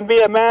can even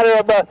be a matter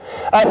of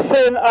a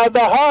sin of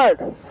the heart.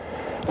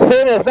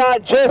 Sin is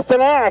not just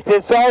an act,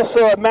 it's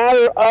also a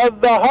matter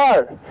of the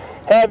heart.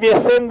 Have you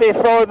sinned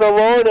before the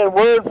Lord in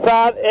word,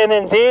 thought, and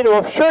in deed?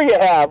 Well, sure you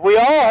have. We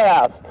all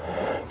have.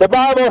 The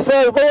Bible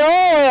says we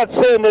all have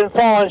sinned and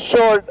fallen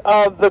short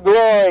of the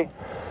glory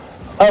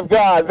of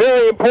God.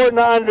 Very important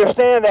to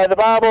understand that. The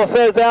Bible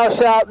says, thou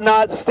shalt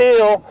not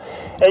steal,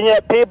 and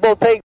yet people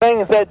take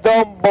things that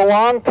don't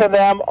belong to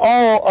them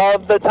all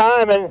of the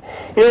time. And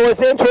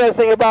what's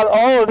interesting about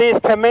all of these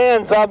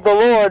commands of the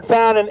Lord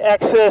found in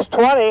Exodus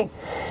 20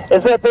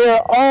 is that they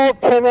are all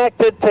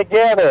connected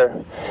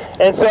together.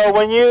 And so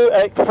when you,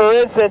 for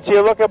instance,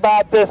 you look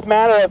about this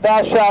matter of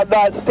thou shalt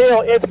not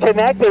steal, it's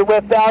connected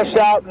with thou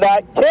shalt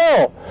not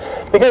kill.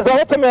 Because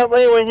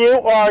ultimately when you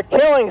are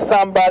killing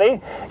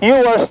somebody, you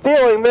are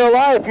stealing their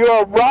life. You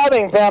are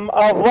robbing them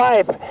of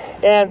life.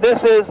 And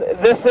this is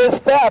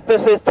theft.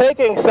 This is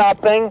taking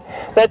something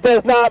that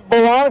does not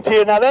belong to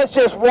you. Now that's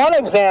just one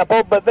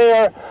example, but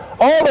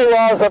all the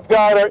laws of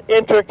God are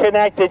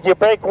interconnected. You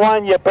break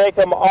one, you break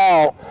them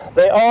all.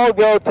 They all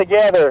go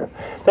together.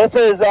 This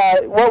is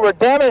what we're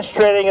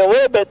demonstrating a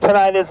little bit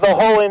tonight, is the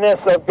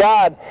holiness of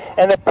God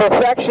and the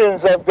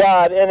perfections of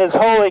God and His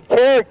holy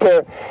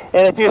character.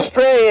 And if you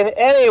stray in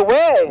any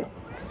way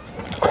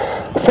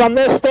from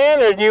this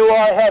standard, you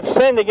have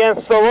sinned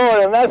against the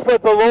Lord. And that's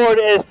what the Lord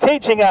is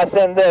teaching us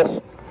in this.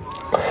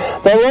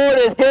 The Lord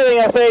is giving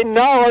us a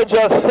knowledge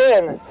of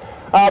sin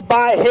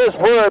by His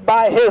Word,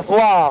 by His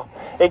law.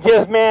 It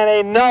gives man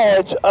a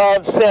knowledge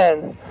of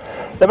sin.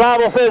 The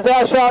Bible says,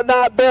 thou shalt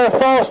not bear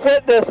false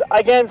witness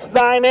against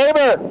thy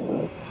neighbor.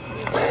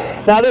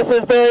 Now this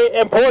is very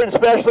important,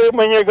 especially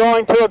when you're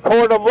going to a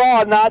court of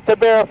law, not to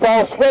bear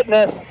false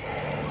witness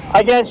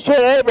against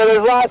your neighbor.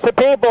 There's lots of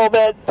people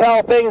that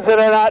tell things that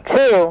are not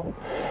true.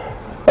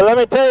 But let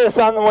me tell you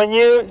something, when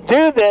you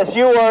do this,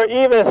 you are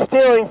even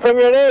stealing from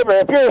your neighbor.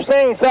 If you're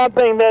saying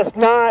something that's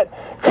not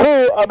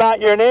true about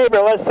your neighbor,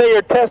 let's say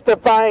you're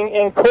testifying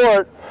in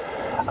court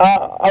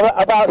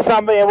about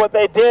somebody and what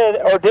they did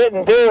or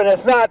didn't do, and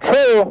it's not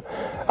true,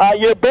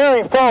 you're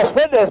bearing false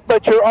witness,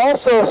 but you're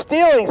also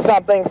stealing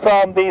something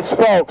from these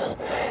folks.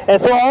 And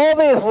so all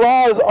these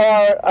laws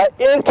are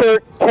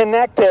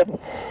interconnected.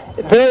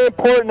 Very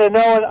important to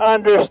know and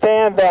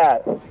understand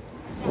that.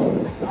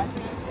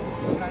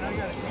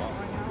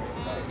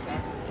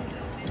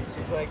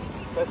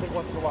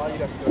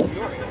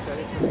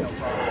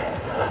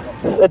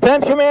 The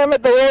 10th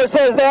commandment, the Lord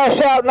says, thou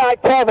shalt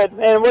not covet.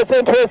 And what's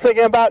interesting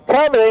about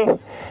coveting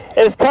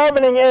is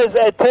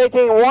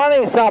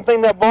wanting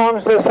something that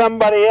belongs to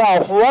somebody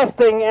else,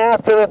 lusting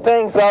after the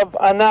things of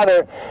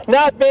another,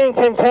 not being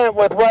content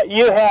with what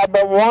you have,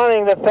 but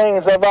wanting the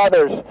things of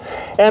others.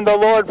 And the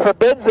Lord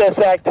forbids this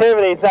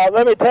activity. Now,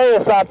 let me tell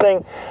you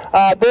something.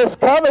 This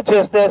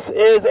covetousness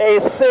is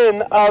a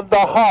sin of the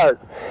heart.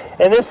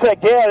 And this,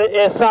 again,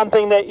 is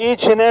something that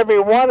each and every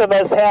one of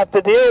us have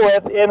to deal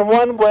with in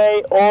one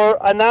way or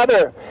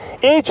another.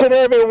 Each and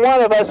every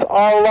one of us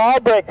are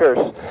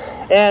lawbreakers.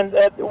 And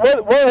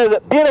one of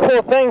the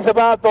beautiful things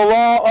about the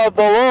law of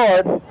the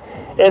Lord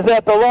is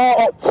that the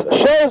law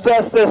shows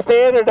us the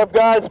standard of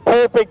God's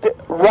perfect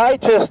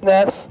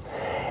righteousness.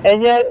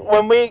 And yet,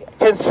 when we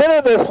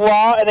consider this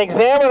law and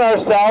examine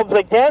ourselves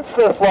against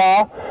this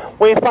law,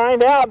 we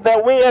find out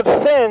that we have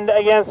sinned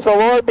against the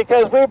Lord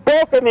because we've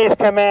broken these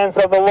commands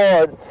of the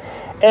Lord.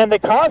 And the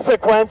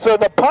consequence or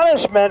the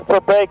punishment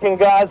for breaking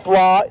God's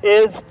law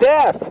is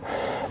death.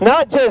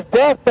 Not just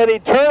death, but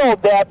eternal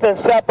death and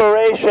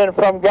separation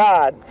from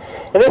God.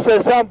 And this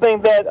is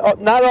something that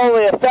not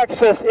only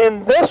affects us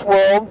in this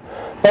world,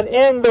 but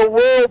in the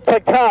world to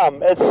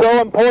come. It's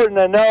so important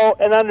to know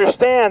and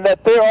understand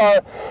that there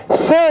are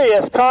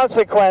serious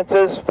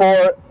consequences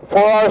for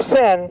our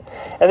sin,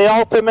 and the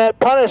ultimate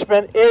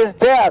punishment is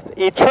death,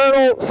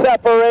 eternal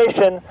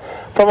separation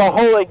from a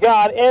holy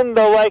God in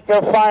the lake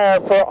of fire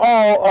for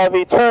all of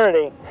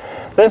eternity.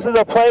 This is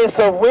a place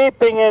of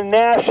weeping and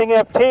gnashing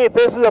of teeth.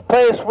 This is a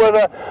place where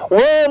the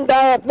worm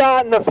dieth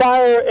not and the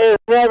fire is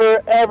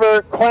never,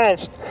 ever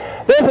quenched.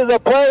 This is a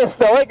place,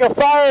 the lake of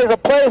fire is a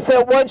place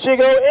that once you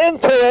go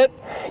into it,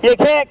 you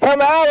can't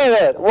come out of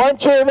it.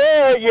 Once you're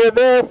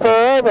there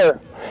forever.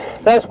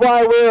 That's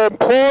why we're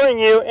imploring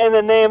you in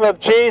the name of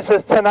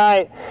Jesus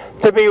tonight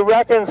to be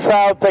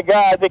reconciled to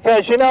God.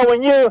 Because, you know,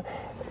 when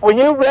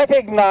you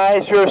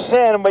recognize your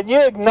sin, when you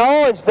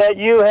acknowledge that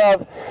you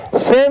have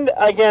sinned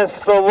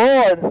against the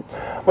Lord,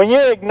 when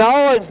you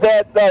acknowledge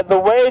that the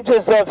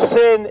wages of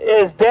sin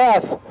is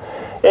death,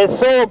 it's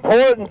so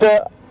important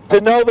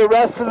to know the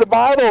rest of the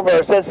Bible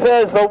verse. It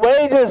says the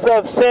wages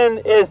of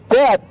sin is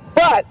death,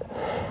 but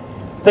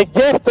the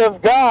gift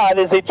of God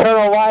is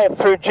eternal life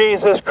through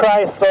Jesus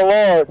Christ the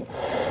Lord.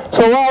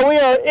 So while we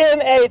are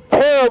in a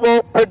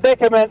terrible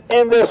predicament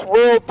in this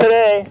world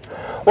today,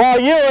 while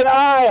you and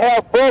I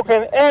have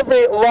broken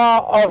every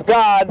law of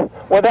God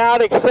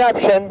without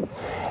exception,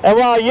 and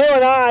while you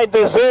and I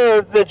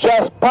deserve the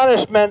just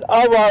punishment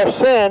of our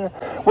sin,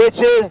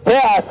 which is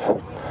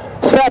death,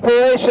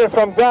 separation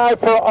from God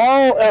for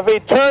all of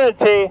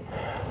eternity,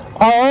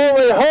 our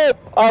only hope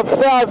of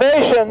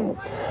salvation,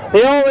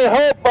 the only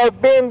hope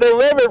of being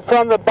delivered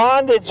from the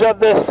bondage of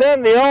this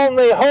sin, the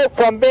only hope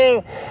from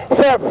being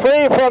set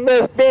free from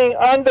this being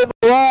under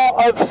the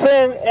law of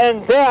sin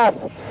and death,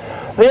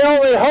 the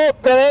only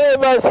hope that any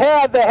of us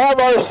have to have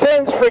our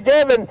sins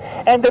forgiven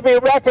and to be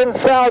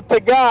reconciled to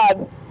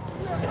God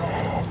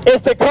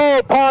is to call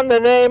upon the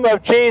name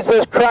of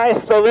Jesus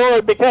Christ the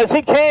Lord, because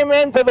he came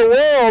into the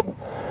world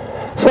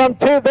some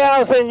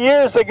 2,000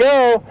 years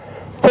ago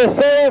to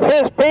save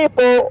his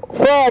people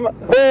from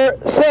their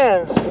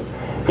sins.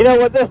 You know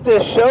what this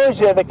just shows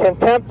you? The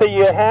contempt that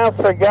you have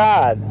for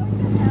God.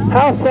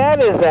 How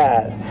sad is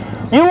that?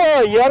 You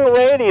are a young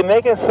lady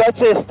making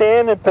such a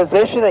stand and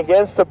position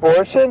against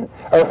abortion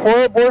or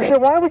for abortion.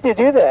 Why would you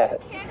do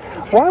that?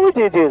 Why would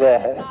you do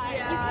that?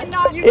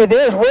 It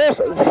is worse.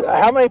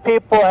 How many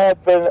people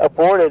have been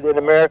aborted in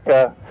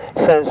America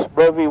since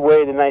Roe v.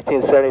 Wade in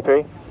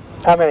 1973?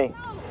 How many?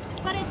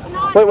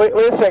 Wait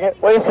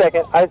a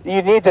second.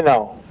 You need to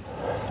know.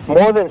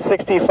 More than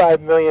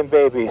 65 million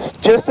babies.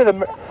 Just in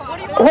America.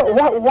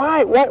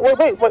 Why? Wait.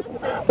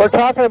 We're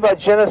talking about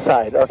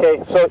genocide,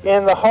 okay? So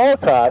in the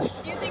Holocaust,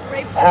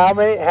 how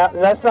many?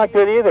 That's not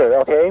good either,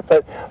 okay?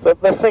 But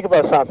let's think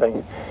about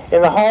something.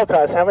 In the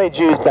Holocaust, how many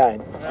Jews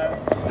died?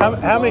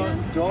 How many?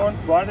 Don't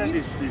bother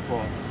these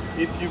people.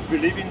 If you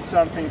believe in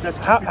something,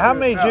 just keep it how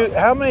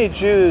many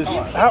Jews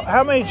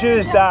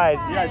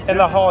died in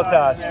the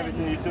Holocaust?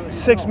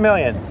 6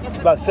 million.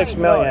 About 6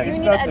 million.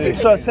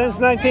 So since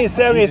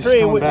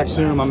 1973, coming back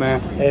soon, my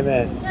man.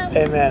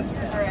 Amen.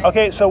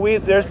 Okay, so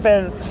there's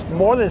been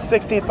more than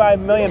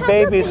 65 million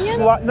babies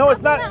slaughtered. No,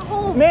 it's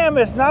not, ma'am.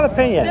 It's not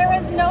opinion.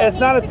 It's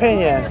not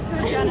opinion.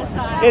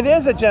 It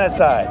is a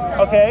genocide.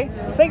 Okay,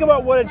 think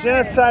about what a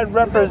genocide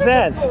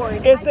represents.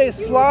 It's a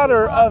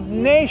slaughter of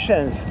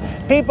nations,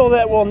 people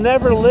that will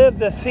never live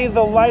to see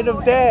the light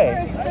of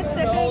day.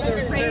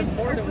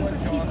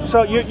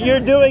 So you're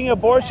doing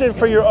abortion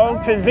for your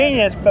own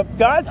convenience, but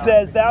God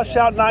says thou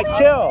shalt not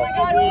kill.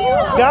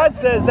 God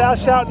says thou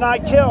shalt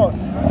not kill.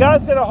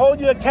 God's going to hold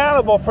you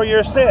accountable for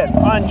your sin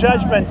on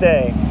Judgment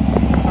Day.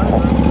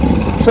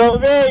 So a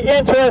very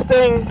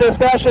interesting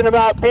discussion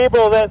about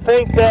people that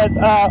think that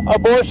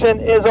abortion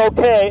is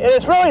okay. And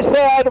it's really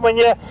sad when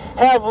you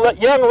have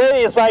young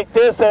ladies like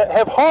this that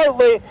have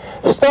hardly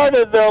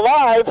started their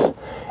lives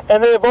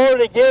and they've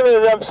already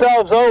given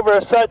themselves over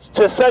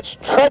to such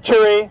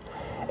treachery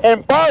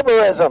and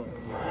barbarism.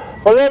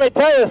 Well, let me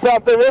tell you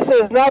something. This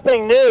is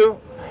nothing new.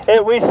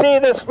 We see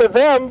this with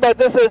them, but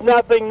this is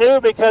nothing new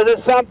because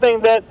it's something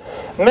that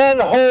men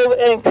hold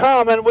in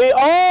common. We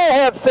all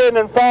have sinned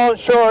and fallen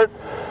short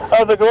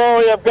of the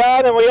glory of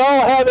God, and we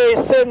all have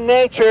a sin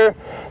nature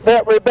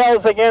that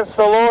rebels against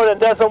the Lord and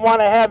doesn't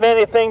want to have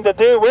anything to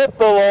do with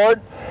the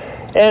Lord.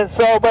 And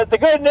so, but the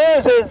good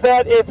news is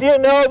that if you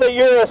know that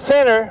you're a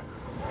sinner,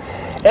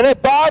 and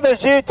it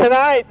bothers you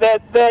tonight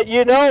that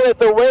you know that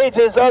the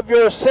wages of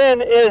your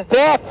sin is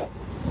death.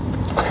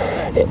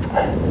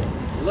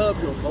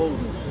 Love your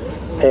boldness.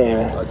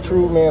 Amen. A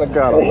true man of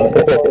God. I love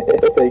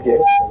you. Thank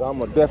you. I'm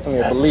definitely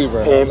a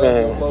believer.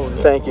 Amen.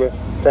 Thank you.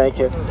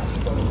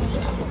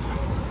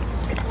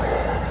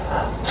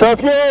 So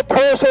if you're a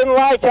person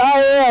like I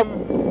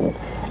am,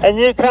 and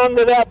you come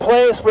to that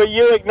place where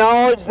you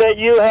acknowledge that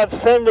you have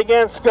sinned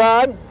against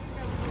God,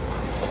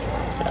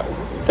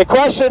 the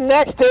question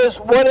next is,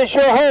 what is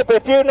your hope?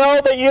 If you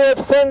know that you have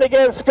sinned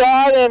against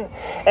God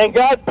and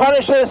God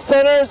punishes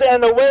sinners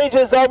and the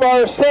wages of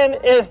our sin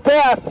is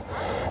death,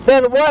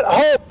 then what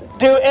hope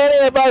do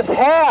any of us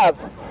have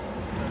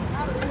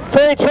for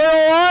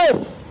eternal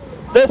life?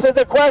 This is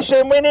the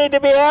question we need to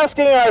be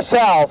asking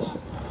ourselves.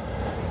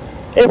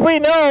 If we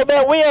know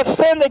that we have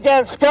sinned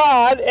against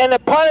God and the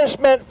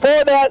punishment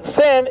for that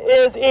sin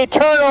is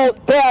eternal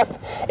death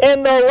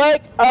in the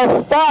lake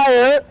of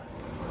fire,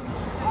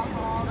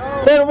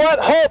 then what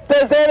hope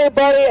does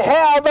anybody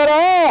have at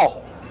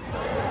all?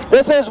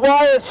 This is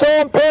why it's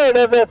so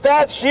imperative, if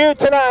that's you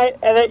tonight,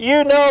 and that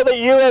you know that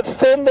you have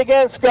sinned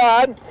against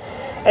God,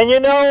 and you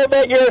know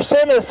that your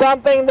sin is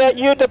something that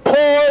you deplore,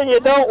 and you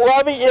don't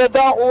love it, you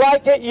don't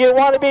like it, you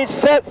want to be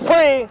set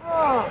free.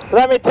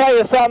 Let me tell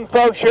you something,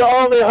 folks, your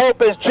only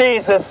hope is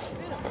Jesus.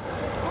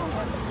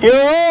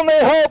 Your only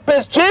hope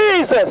is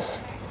Jesus.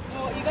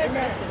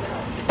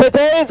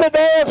 Today is the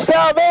day of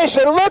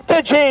salvation. Look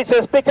to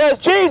Jesus, because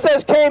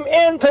Jesus came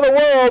into the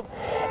world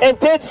and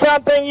did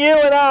something you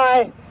and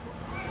I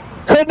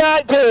could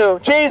not do.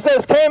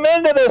 Jesus came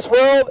into this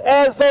world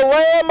as the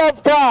Lamb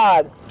of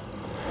God,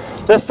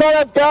 the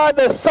Son of God,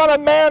 the Son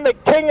of Man, the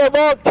King of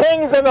all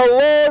kings and the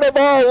Lord of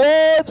all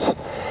lords.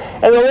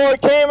 And the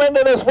Lord came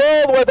into this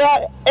world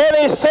without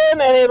any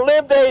sin, and he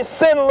lived a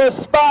sinless,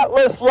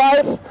 spotless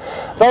life.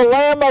 The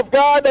Lamb of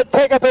God that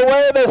taketh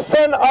away the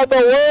sin of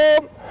the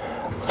world.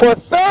 For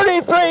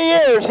 33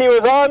 years he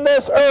was on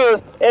this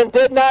earth and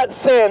did not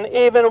sin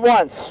even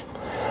once.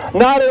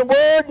 Not in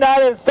word,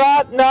 not in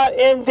thought, not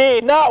in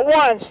deed. Not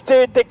once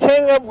did the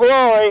King of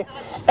Glory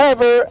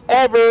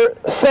ever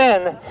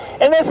sin.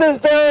 And this is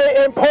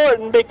very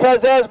important,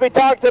 because as we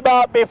talked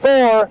about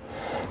before,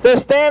 the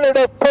standard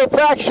of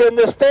perfection,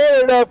 the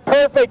standard of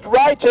perfect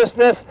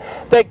righteousness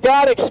that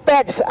God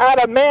expects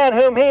out of man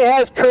whom he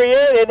has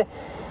created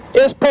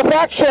is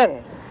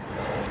perfection.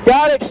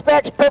 God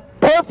expects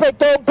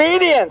perfect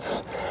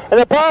obedience. And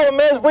the problem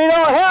is we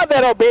don't have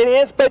that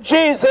obedience, but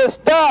Jesus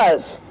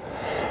does.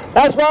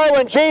 That's why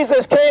when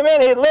Jesus came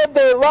in, he lived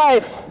a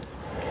life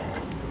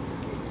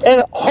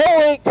in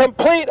holy,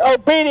 complete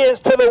obedience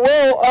to the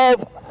will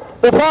of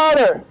the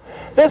Father.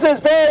 This is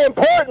very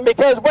important,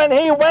 because when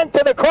he went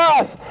to the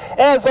cross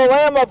as the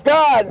Lamb of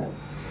God,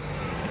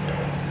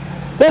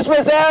 this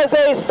was as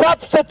a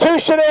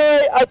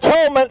substitutionary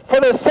atonement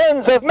for the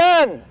sins of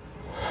men.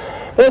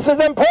 This is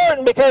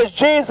important because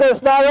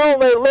Jesus not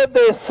only lived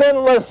a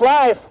sinless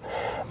life,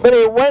 but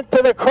he went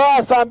to the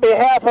cross on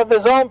behalf of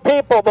his own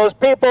people, those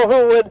people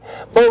who would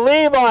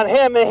believe on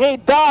him, and he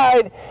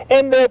died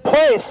in their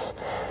place.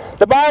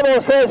 The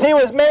Bible says he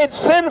was made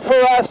sin for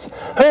us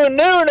who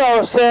knew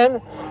no sin,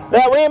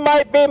 that we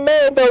might be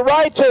made the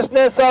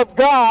righteousness of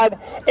God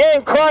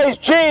in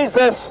Christ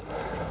Jesus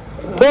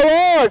the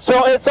Lord.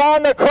 So it's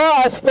on the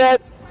cross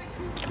that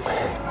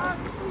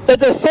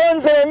the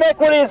sins and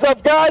iniquities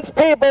of God's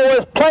people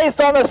was placed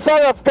on the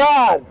Son of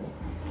God.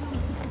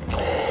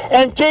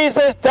 And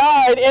Jesus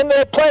died in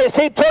their place.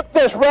 He took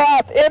this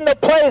wrath in the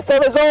place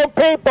of his own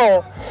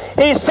people.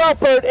 He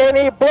suffered and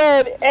he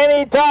bled and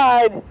he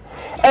died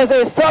as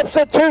a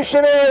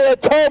substitutionary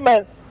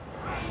atonement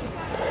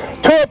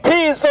to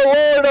appease the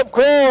Lord of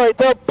glory,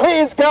 to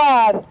please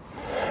God,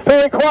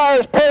 who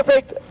requires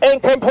perfect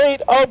and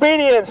complete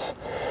obedience.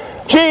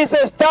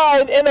 Jesus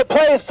died in the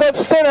place of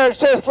sinners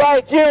just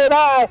like you and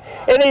I,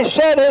 and he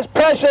shed his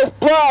precious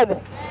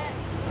blood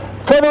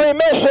for the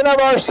remission of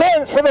our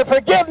sins, for the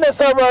forgiveness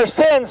of our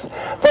sins,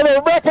 for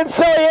the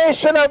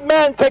reconciliation of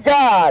men to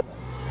God.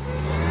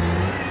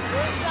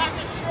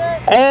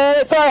 And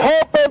it's our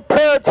hope and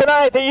prayer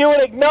tonight that you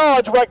would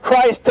acknowledge what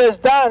Christ has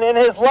done in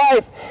his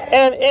life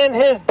and in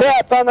his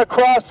death on the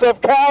cross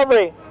of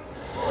Calvary.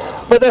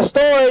 But the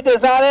story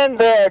does not end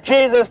there.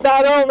 Jesus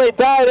not only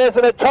died as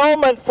an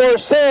atonement for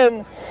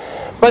sin,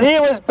 but he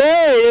was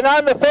buried, and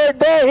on the third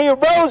day he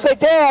rose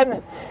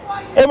again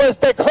and was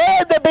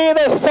declared to be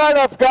the Son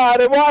of God.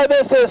 And why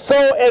this is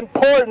so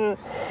important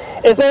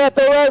is that at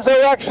the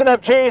resurrection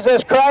of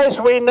Jesus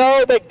Christ, we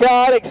know that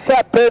God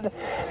accepted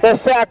the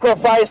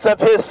sacrifice of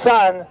his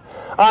Son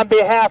on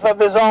behalf of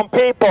his own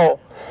people.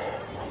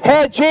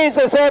 Had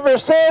Jesus ever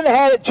sinned,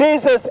 had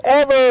Jesus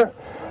ever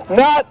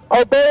not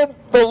obeyed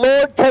the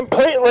Lord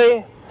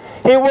completely,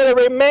 he would have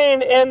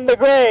remained in the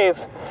grave.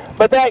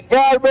 But that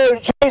God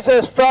raised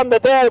Jesus from the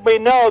dead, we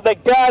know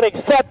that God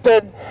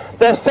accepted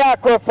the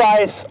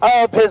sacrifice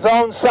of his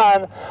own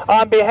Son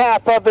on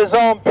behalf of his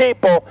own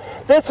people.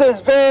 This is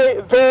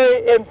very,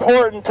 very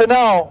important to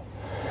know.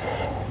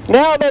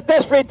 Now that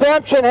this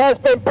redemption has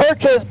been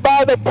purchased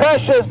by the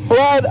precious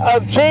blood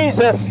of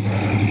Jesus,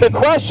 the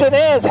question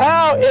is,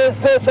 how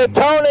is this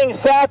atoning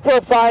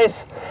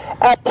sacrifice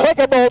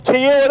applicable to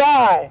you and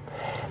I?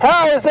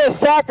 How is this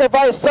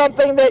sacrifice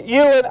something that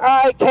you and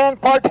I can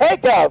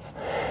partake of?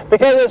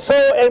 Because it's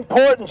so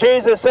important.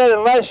 Jesus said,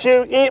 unless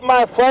you eat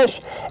my flesh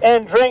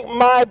and drink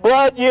my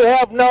blood, you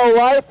have no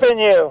life in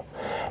you.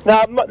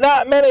 Now,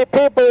 not many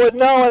people would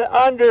know and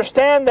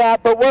understand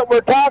that, but what we're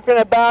talking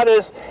about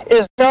is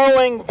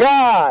knowing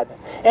God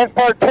and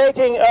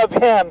partaking of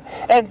him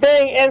and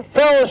being in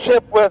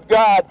fellowship with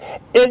God,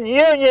 in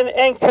union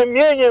and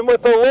communion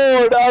with the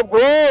Lord of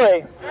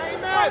glory.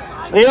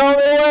 Amen. The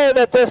only way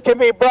that this can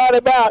be brought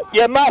about,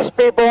 you must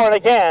be born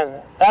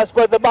again. That's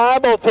what the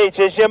Bible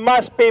teaches. You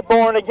must be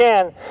born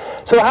again.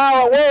 So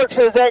how it works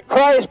is that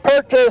Christ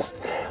purchased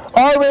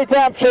our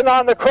redemption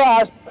on the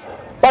cross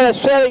by the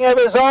shedding of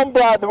his own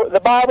blood.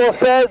 The Bible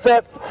says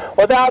that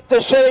without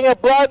the shedding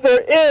of blood,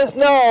 there is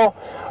no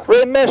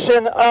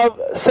remission of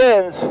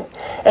sins.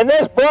 And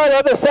this blood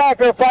of the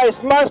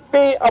sacrifice must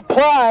be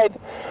applied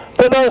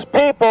to those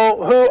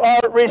people who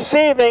are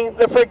receiving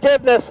the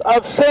forgiveness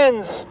of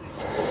sins.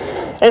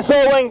 And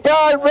so when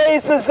God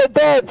raises the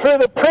dead through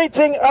the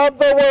preaching of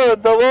the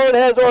word, the Lord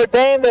has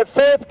ordained that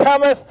faith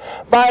cometh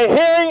by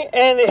hearing,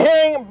 and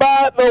hearing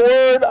by the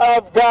word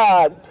of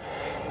God.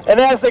 And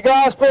as the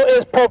gospel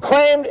is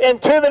proclaimed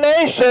into the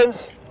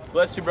nations,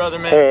 bless you, brother,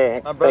 man.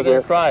 Hey, my brother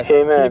in Christ.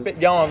 Amen. Keep it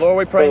going. Lord,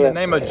 we pray in the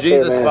name of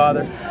Jesus, Amen.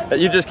 Father, that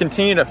you just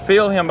continue to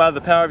fill him by the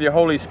power of your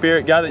Holy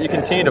Spirit, God, that you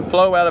continue to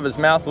flow out of his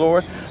mouth,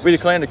 Lord. We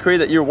declare and decree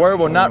that your word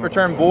will not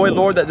return void,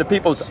 Lord, that the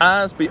people's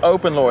eyes be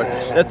open, Lord,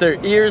 that their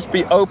ears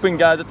be open,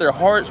 God, that their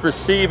hearts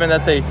receive and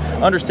that they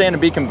understand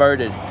and be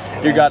converted.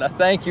 Dear God, I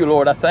thank you,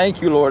 Lord. I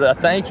thank you, Lord. I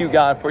thank you,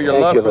 God, for your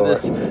love for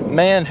this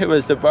man who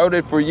is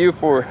devoted for you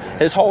for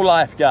his whole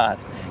life, God.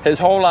 His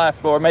whole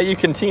life, Lord. May you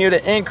continue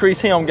to increase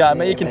him, God.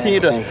 May you continue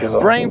to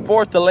bring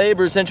forth the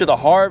laborers into the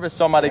harvest,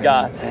 Almighty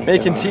God. May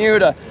you continue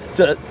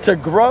to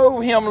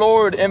grow him,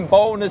 Lord, in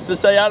boldness to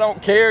say, I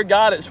don't care,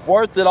 God, it's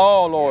worth it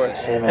all, Lord.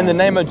 In the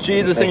name of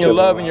Jesus, and your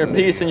love and your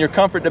peace and your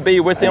comfort to be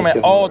with him at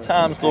all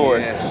times,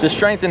 Lord. To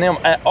strengthen him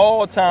at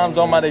all times,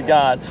 Almighty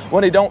God.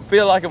 When he don't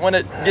feel like it, when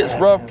it gets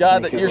rough,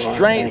 God, that your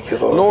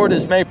strength, Lord,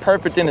 is made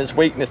perfect in his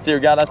weakness, dear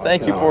God. I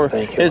thank you for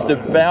his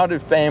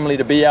devoted family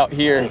to be out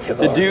here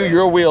to do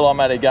your will,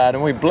 Almighty God.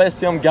 And we bless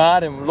him,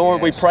 God, and Lord,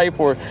 we pray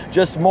for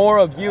just more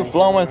of you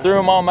flowing through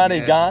him, Almighty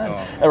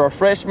God. A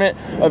refreshment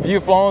of you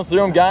flowing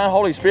through him, God.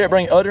 Holy Spirit,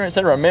 bring utterance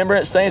and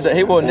remembrance, things that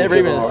he will never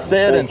even have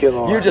said, and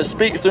you just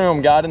speak through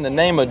him, God, in the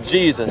name of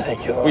Jesus.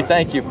 We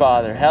thank you,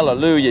 Father.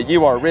 Hallelujah.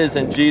 You are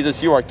risen,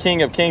 Jesus. You are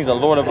King of kings and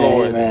Lord of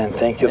lords. Amen.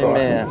 Thank you, Lord.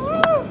 Amen.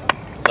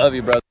 Love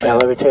you, brother. I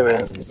love you too,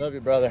 man. Love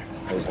you, brother.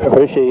 I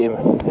appreciate you,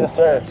 man. Yes,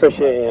 sir.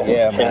 Appreciate you.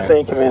 Yeah, man.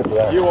 Thank you,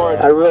 man. You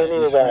are. I really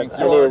needed that.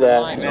 I needed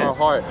that. In our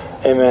heart.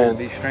 Amen.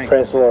 Be strengthened.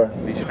 Praise the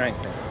Lord. Be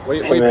strengthened. We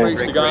preach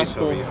the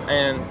gospel,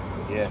 and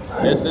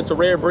it's a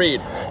rare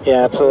breed.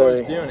 Yeah, The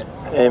Lord's absolutely. doing it.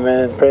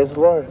 Amen. Praise the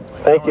Lord.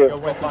 Thank you. Go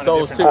win some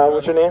souls too.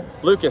 What's your name?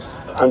 Lucas.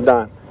 I'm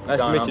Don. Nice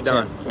to meet you,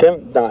 Don.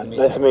 Tim? Don.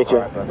 Nice to meet you.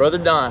 Brother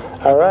Don.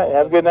 All right.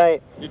 Have a good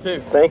night. You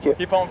too. Thank you.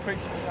 Keep on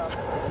preaching.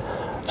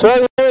 So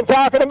as we've been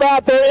talking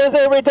about, there is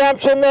a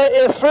redemption that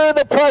is through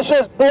the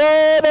precious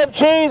blood of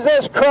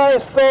Jesus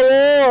Christ the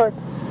Lord.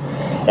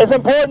 It's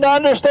important to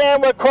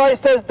understand what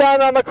Christ has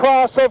done on the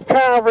cross of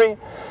Calvary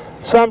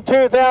some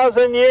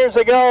 2,000 years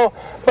ago.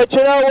 But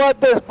you know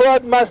what? This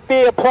blood must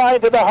be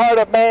applied to the heart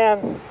of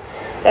man.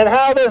 And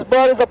how this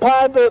blood is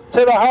applied to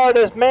the heart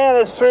of man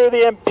is through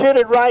the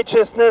imputed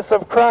righteousness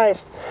of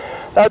Christ.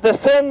 The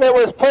sin that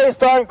was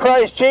placed on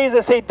Christ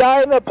Jesus, he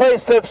died in the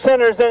place of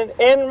sinners, and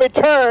in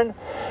return,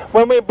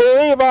 when we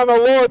believe on the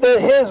Lord, that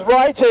his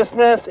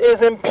righteousness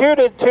is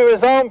imputed to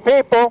his own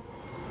people.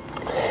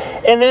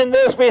 And in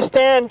this we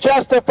stand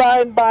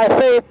justified by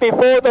faith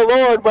before the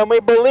Lord when we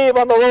believe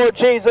on the Lord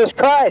Jesus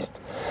Christ.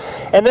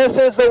 And this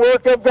is the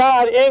work of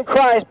God in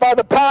Christ by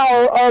the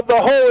power of the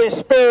Holy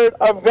Spirit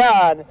of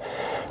God.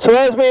 So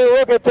as we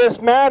look at this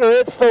matter,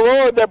 it's the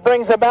Lord that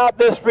brings about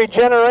this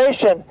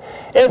regeneration.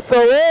 It's the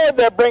Lord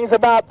that brings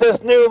about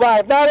this new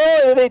life. Not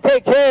only did he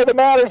take care of the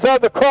matters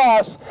of the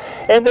cross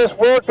in this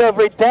work of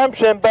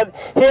redemption, but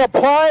he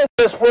applies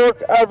this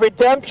work of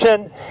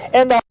redemption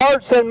in the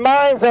hearts and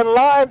minds and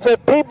lives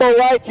of people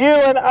like you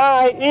and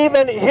I,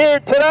 even here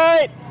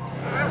tonight.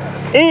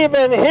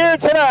 Even here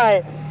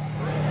tonight.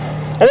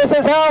 And this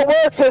is how it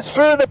works. It's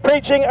through the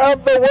preaching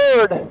of the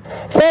word.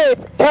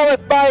 Faith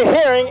cometh by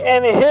hearing,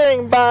 and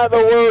hearing by the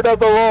word of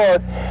the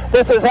Lord.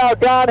 This is how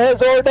God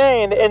has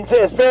ordained. And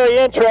it's very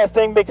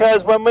interesting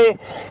because when we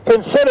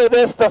consider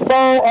this, the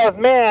fall of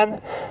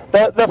man,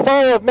 the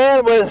fall of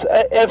man was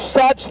if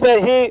such that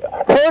he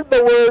heard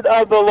the word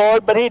of the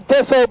Lord, but he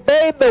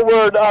disobeyed the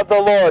word of the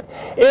Lord.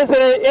 Isn't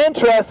it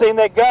interesting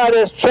that God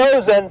has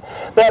chosen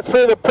that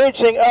through the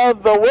preaching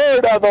of the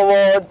word of the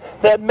Lord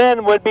that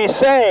men would be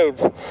saved?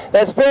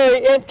 That's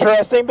very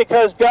interesting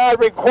because God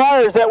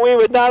requires that we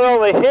would not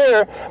only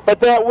hear, but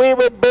that we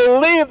would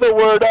believe the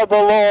word of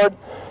the Lord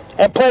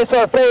and place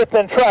our faith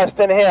and trust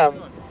in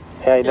him.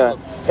 How you doing?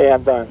 Hey,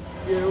 I'm done.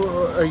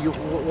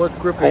 What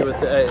group are you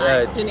with?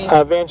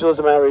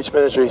 Evangelism Outreach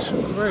Ministries.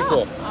 Very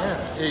cool.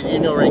 Yeah. You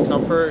know Ray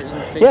Comfort?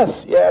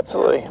 Yes, yeah,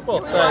 absolutely.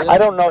 Cool. I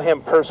don't know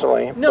him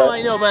personally. No,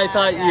 I know, but I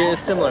thought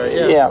it's similar.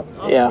 Yeah. Yeah,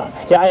 Awesome.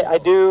 yeah.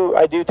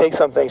 I do take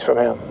some things from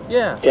him.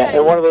 Yeah. Yeah,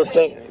 and one of those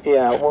things.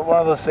 Yeah, one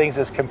of those things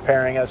is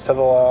comparing us to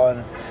the law,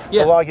 and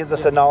the law gives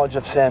us a knowledge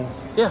of sin.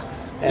 Yeah.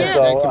 And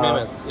And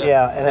commandments.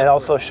 and it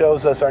also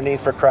shows us our need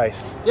for Christ.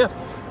 Yeah.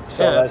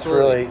 So that's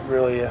absolutely.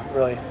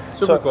 really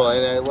Super cool,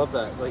 and I love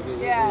that. Like,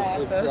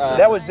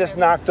 that was just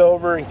knocked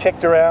over and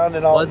kicked around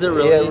and all. Was it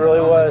really? Yeah, it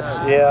really was.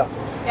 Yeah.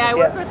 Yeah, I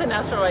worked with the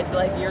Nestorites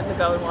like years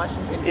ago in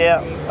Washington, D.C.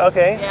 Yeah.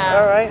 Okay. Yeah.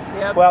 All right.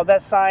 Yep. Well,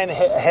 that sign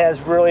has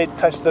really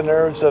touched the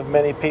nerves of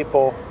many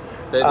people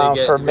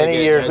for many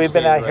years. We've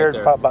been out here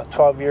for about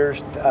 12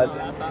 years,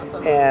 That's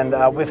awesome.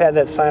 and we've had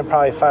that sign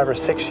probably 5 or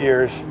 6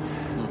 years.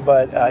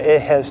 But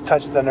it has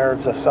touched the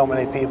nerves of so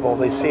many people.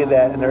 They see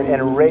that and they're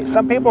enraged.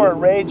 Some people are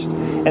enraged,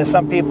 and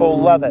some people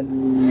love it.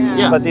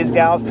 Yeah. But these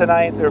gals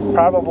tonight, they're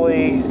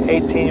probably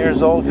 18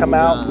 years old, come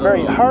out,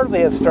 very hardly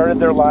have started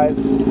their lives.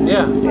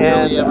 Yeah.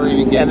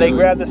 And they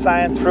grabbed the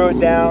sign, threw it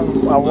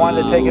down. I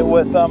wanted to take it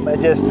with them,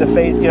 and just the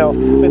faith.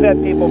 We've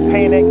had people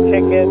paint it,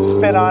 kick it,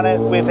 spit on it.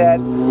 We've had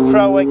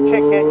throw it,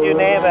 kick it, you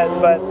name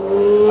it. But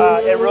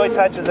it really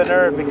touches a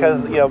nerve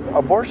because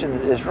abortion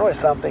is really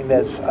something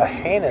that's a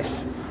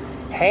heinous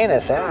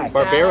act.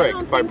 Barbaric.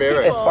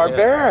 It's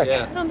barbaric.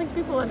 Yeah. I don't think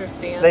people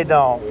understand. They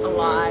don't. A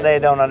lot. They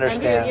don't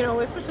understand.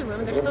 And, especially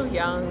women, they're so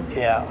young.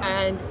 Yeah.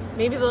 And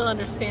maybe they'll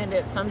understand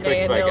it someday,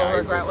 Tricked and by they'll guys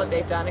regret what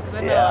they've done. Because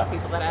I know a lot of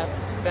people that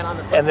have been on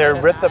the flip And they're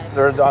side ripped of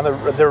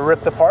that. they're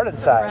ripped apart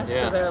inside. The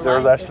rest of their The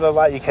life. rest of their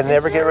life. You can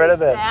never get rid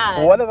of it.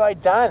 Sad. What have I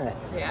done?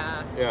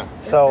 Yeah. Yeah.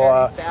 So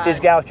very sad. these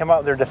gals come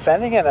out, they're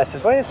defending it. I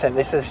said, wait a second.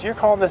 They says, you're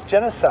calling this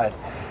genocide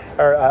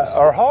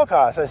or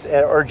Holocaust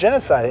or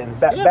genocide, and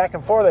back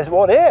and forth. They said,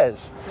 well, it is.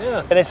 Yeah.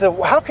 And they said,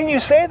 well, how can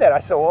you say that? I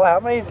said, well,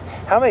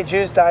 how many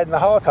Jews died in the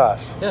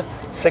Holocaust? Yeah.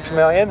 6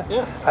 million?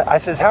 Yeah. I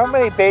says, how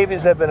many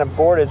babies have been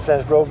aborted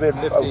since Roe v.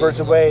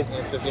 Wade?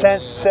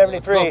 Since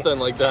 73? Something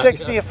like that.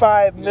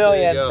 65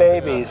 million There you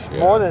go. babies. Yeah.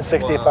 More than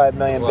 65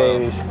 million Wow.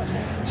 babies.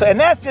 So, and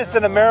that's just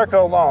in America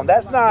alone.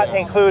 That's not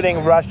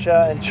including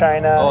Russia and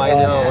China Oh, I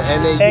know.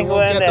 And you won't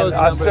England get and those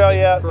numbers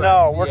Australia. correct.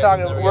 No, we're Yeah,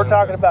 never we're get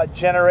talking them. about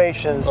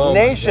generations, Oh, my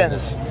nations.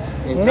 goodness.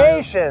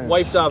 Nations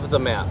Wiped off the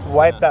map.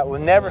 wiped out, will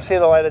never see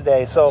the light of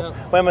day. So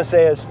women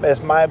say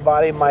it's my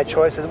body, my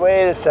choice.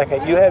 Wait a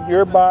second, you have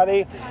your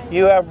body,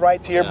 you have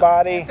right to your I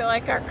body. feel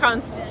like our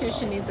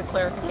Constitution needs a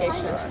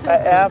clarification.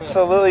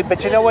 Absolutely,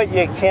 but you know what?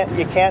 You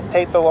can't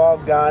take the law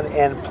of God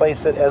and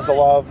place it as the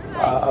law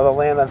of the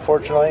land,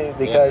 unfortunately,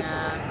 because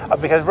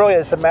really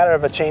it's a matter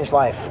of a changed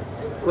life.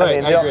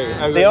 Right, I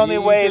agree. The only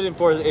way you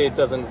enforce it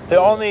doesn't. The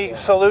only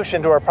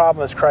solution to our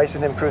problem is Christ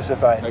and Him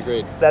crucified.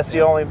 Agreed. That's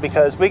the only,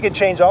 because we can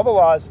change all the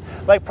laws,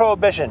 like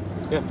prohibition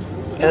in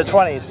the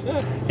 20s.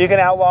 You can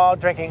outlaw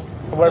drinking.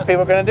 What are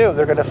people going to do?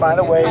 They're going to find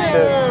a way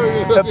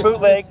to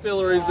bootleg.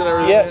 Distilleries and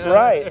everything. Yeah,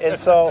 right. And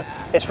so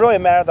it's really a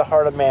matter of the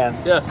heart of man.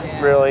 Yeah.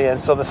 Really.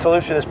 And so the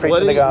solution is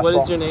preaching the gospel.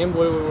 What is your name?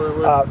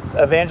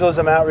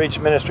 Evangelism Outreach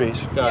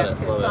Ministries. Got Yes,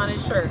 it. it's on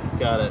his shirt.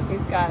 Got it.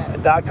 He's got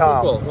it.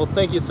 .com. Cool. Well,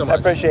 thank you so much. I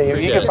appreciate you.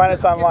 You can find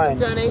us online.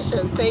 Here's some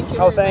donations. Thank you.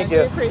 Oh, very thank much.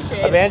 you. We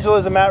appreciate it.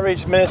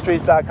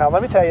 EvangelismOutreachMinistries.com.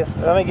 Let me tell you,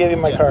 let me give you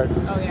my card.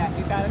 Oh yeah,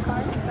 you got a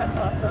card? That's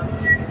awesome.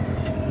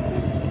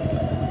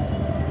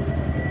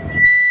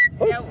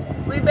 Yeah,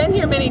 we've been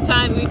here many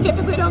times. We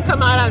typically don't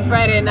come out on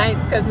Friday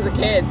nights because of the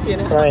kids,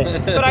 Right.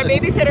 But our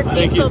babysitter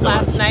Thank you canceled so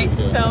last much. night,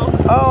 so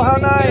Oh, how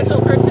nice.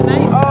 scheduled for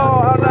tonight. Oh,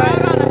 how We're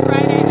nice. out on a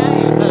Friday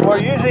night. We're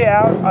usually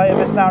out if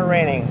it's not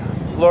raining.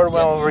 Lord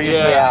willing, we're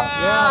usually out.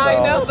 I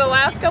So- know. The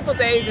last couple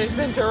days there's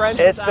been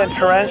torrential. It's been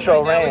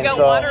torrential We rain, got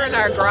so- water in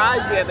our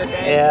garage the other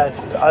day. Yeah, it's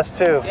us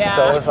too. Yeah.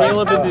 So it's like,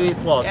 Caleb and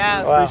Denise Walsh.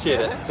 Yes. Wow. Appreciate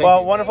it. Thank well,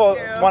 you. wonderful,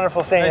 Thank you.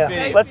 wonderful seeing Nice you.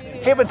 meeting you. Let's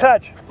keep in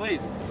touch.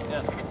 Please.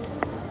 Yeah.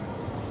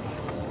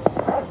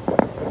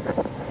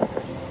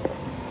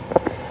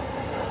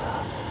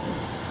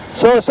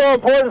 So it's so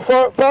important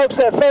for folks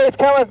that faith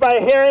cometh by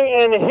hearing,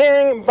 and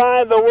hearing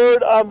by the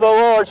word of the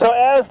Lord. So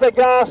as the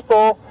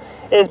gospel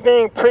is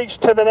being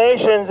preached to the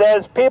nations,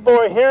 as people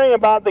are hearing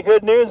about the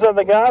good news of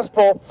the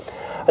gospel,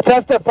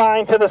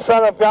 testifying to the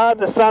Son of God,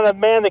 the Son of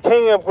Man, the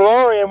King of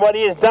glory, and what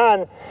He has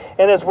done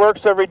in His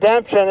works of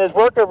redemption, His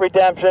work of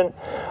redemption,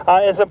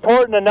 it's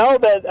important to know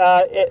that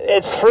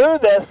it's through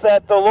this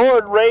that the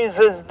Lord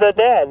raises the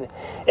dead.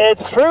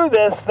 It's through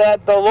this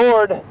that the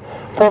Lord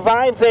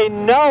provides a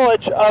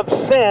knowledge of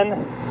sin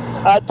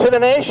to the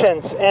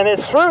nations, and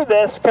it's through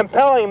this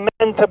compelling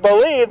men to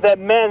believe that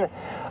men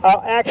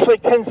actually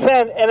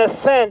consent and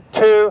assent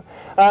to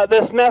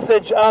this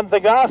message of the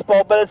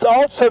gospel. But it's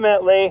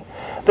ultimately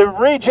the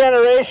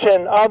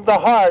regeneration of the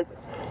heart,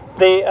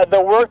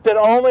 the work that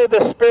only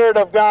the Spirit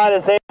of God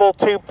is able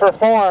to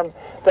perform,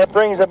 that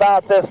brings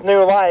about this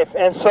new life.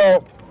 And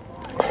so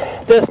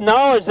this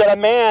knowledge that a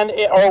man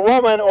or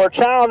woman or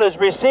child is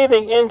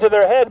receiving into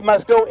their head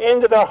must go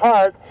into their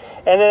heart,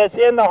 and then it's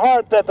in the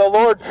heart that the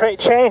Lord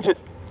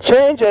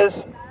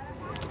changes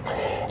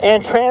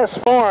and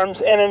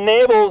transforms and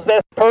enables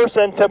this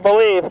person to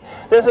believe.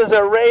 This is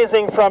a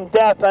raising from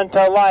death unto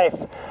life.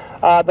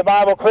 The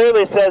Bible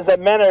clearly says that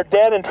men are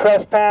dead in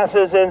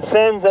trespasses and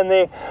sins, and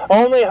the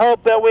only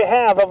hope that we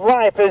have of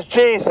life is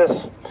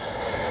Jesus.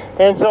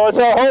 And so it's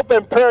our hope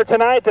and prayer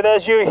tonight that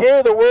as you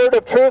hear the word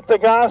of truth, the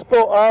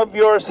gospel of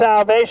your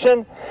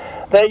salvation,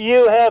 that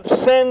you have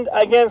sinned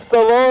against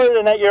the Lord,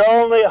 and that your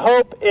only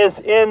hope is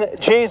in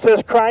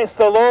Jesus Christ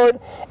the Lord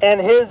and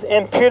His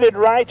imputed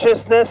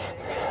righteousness.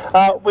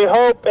 We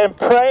hope and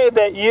pray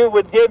that you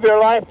would give your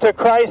life to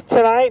Christ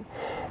tonight.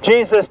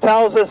 Jesus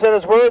tells us in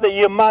His word that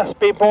you must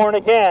be born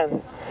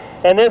again.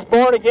 And this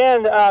born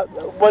again,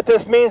 what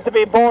this means to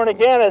be born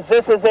again is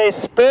this is a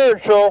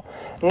spiritual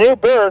new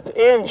birth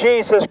in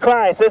Jesus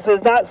Christ. This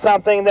is not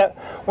something that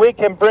we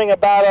can bring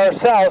about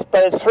ourselves,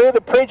 but it's through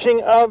the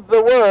preaching of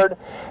the word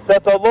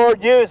that the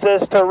Lord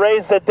uses to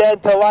raise the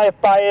dead to life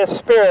by His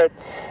Spirit.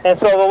 And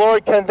so the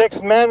Lord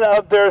convicts men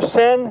of their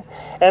sin,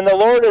 And the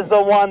Lord is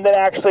the one that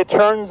actually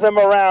turns them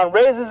around,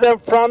 raises them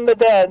from the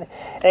dead,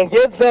 and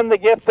gives them the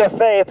gift of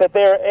faith that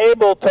they are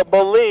able to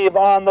believe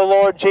on the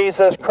Lord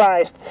Jesus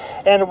Christ.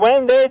 And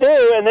when they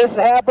do, and this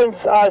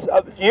happens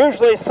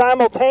usually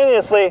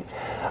simultaneously,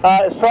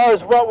 as far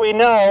as what we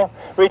know,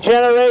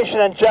 regeneration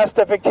and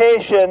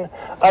justification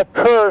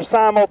occur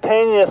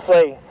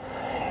simultaneously.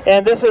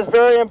 And this is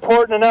very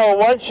important to know.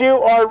 Once you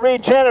are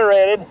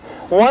regenerated,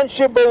 once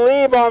you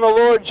believe on the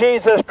Lord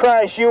Jesus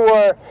Christ, you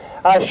are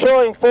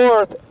showing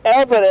forth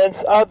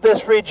evidence of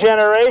this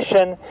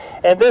regeneration,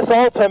 and this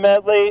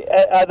ultimately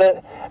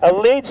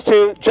leads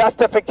to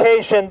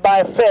justification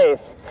by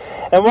faith.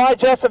 And why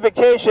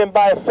justification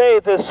by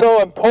faith is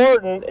so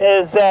important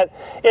is that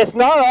it's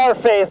not our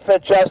faith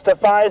that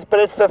justifies, but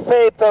it's the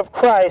faith of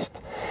Christ.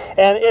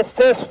 And it's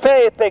this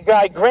faith that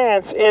God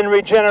grants in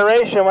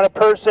regeneration when a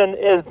person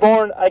is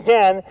born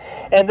again.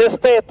 And this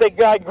faith that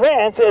God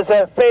grants is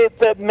a faith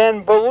that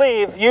men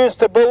use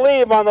to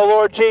believe on the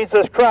Lord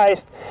Jesus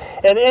Christ.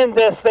 And in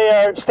this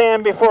they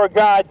stand before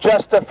God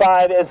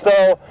justified as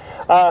though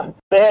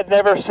they had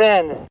never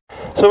sinned.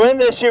 So in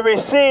this you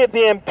receive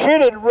the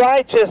imputed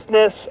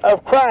righteousness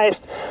of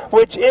Christ,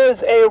 which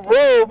is a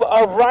robe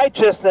of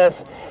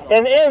righteousness.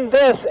 And in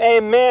this,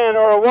 a man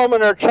or a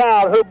woman or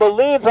child who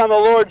believes on the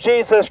Lord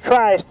Jesus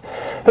Christ,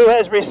 who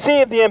has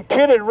received the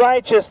imputed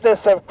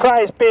righteousness of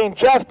Christ, being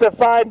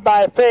justified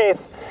by faith,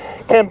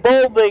 can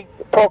boldly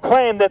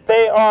proclaim that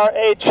they are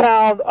a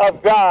child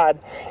of God.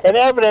 And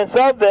evidence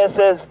of this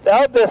is,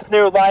 of this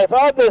new life,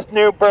 of this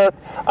new birth,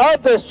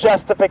 of this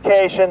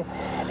justification,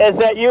 is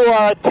that you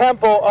are a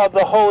temple of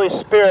the Holy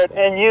Spirit,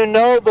 and you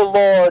know the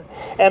Lord,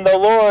 and the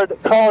Lord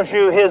calls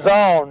you his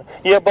own.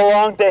 You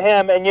belong to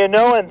him, and you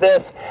know in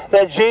this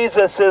that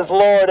Jesus is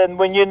Lord. And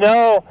when you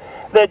know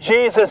that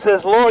Jesus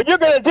is Lord, you're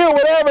going to do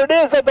whatever it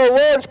is that the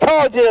Lord's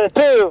called you to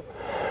do.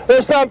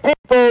 There's some people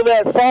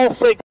that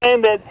falsely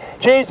claim that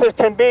Jesus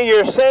can be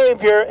your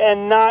Savior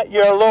and not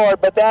your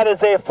Lord, but that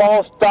is a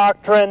false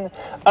doctrine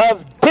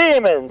of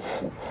demons.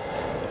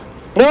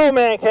 No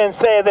man can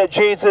say that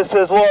Jesus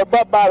is Lord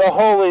but by the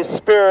Holy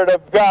Spirit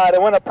of God.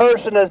 And when a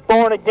person is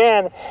born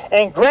again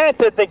and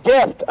granted the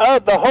gift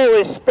of the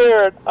Holy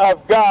Spirit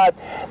of God,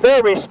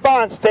 their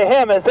response to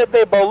him is that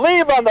they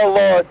believe on the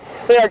Lord.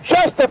 They are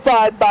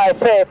justified by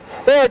faith.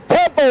 They are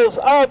temples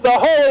of the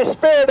Holy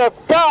Spirit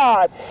of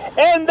God.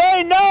 And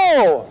they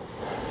know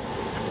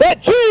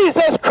that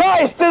Jesus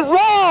Christ is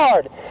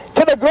Lord,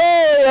 to the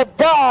glory of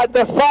God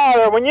the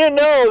Father. When you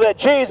know that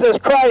Jesus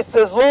Christ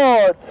is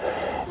Lord,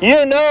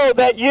 you know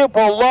that you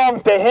belong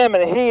to him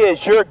and he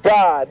is your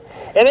God.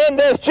 And in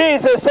this,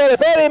 Jesus said,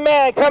 if any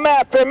man come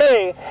after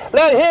me,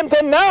 let him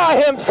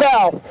deny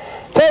himself,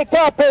 take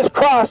up his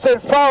cross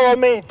and follow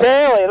me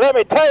daily. Let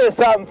me tell you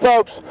something,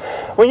 folks.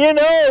 When you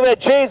know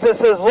that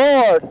Jesus is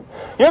Lord,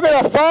 you're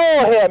going to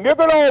follow him. You're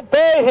going to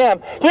obey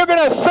him. You're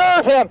going to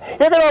serve him.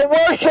 You're going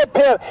to worship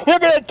him. You're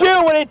going to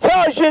do what he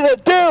tells you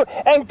to do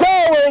and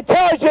go where he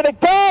tells you to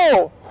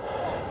go.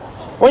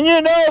 When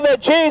you know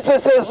that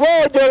Jesus is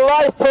Lord, your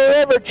life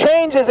forever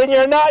changes and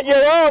you're not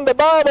your own. The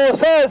Bible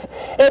says,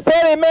 if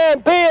any man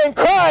be in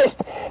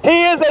Christ,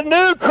 he is a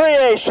new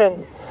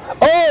creation.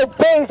 Old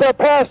things are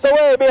passed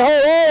away.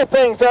 Behold, all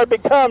things are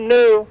become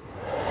new.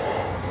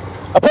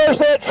 A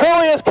person that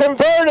truly is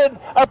converted,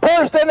 a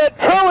person that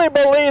truly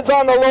believes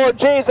on the Lord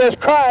Jesus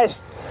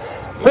Christ,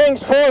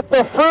 brings forth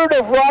the fruit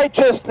of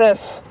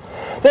righteousness.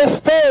 This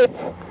faith,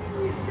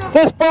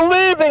 this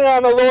believing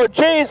on the Lord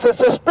Jesus,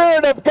 the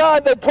Spirit of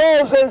God that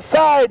dwells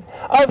inside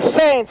of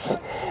saints,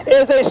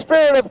 is a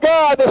Spirit of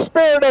God, the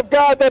Spirit of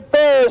God that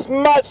bears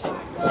much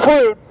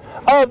fruit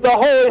of the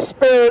Holy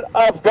Spirit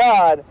of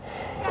God.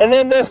 And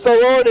in this, the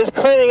Lord is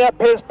cleaning up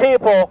his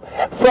people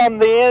from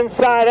the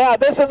inside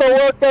out. This is a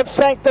work of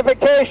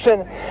sanctification.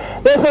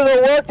 This is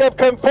a work of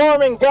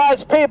conforming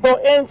God's people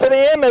into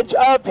the image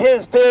of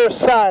his dear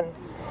Son.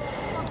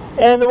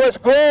 And what's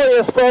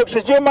glorious, folks,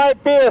 is you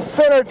might be a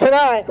sinner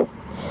tonight.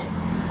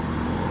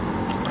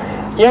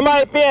 You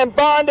might be in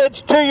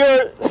bondage to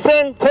your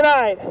sin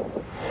tonight.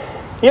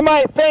 You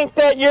might think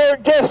that you're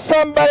just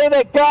somebody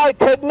that God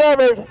could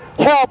never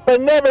help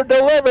and never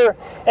deliver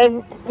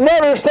and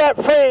never set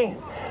free.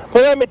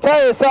 But let me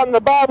tell you something.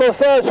 The Bible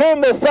says, whom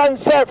the Son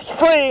sets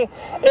free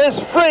is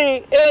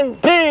free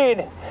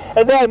indeed.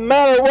 It doesn't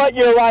matter what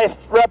your life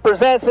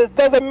represents. It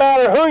doesn't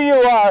matter who you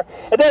are.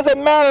 It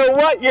doesn't matter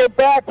what your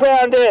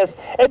background is.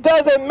 It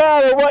doesn't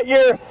matter what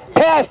your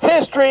past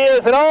history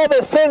is and all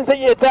the sins that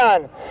you've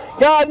done.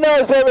 God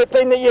knows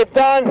everything that you've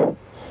done,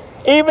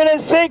 even in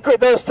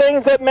secret. Those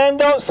things that men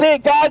don't see,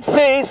 God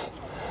sees.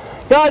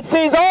 God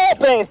sees all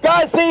things.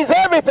 God sees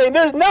everything.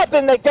 There's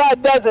nothing that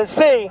God doesn't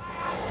see.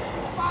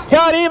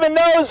 God even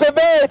knows the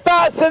very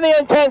thoughts and the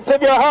intents of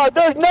your heart.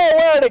 There's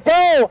nowhere to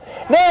go,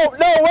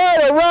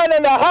 nowhere to run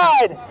and to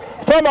hide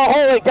from a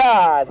holy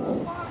God.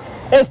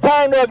 It's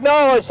time to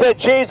acknowledge that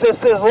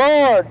Jesus is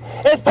Lord.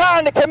 It's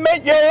time to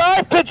commit your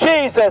life to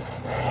Jesus.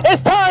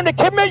 It's time to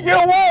commit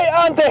your way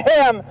unto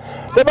him.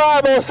 The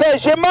Bible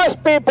says you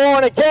must be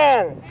born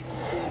again.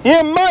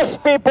 You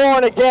must be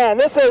born again.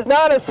 This is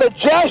not a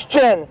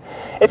suggestion.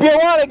 If you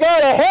want to go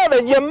to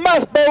heaven, you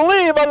must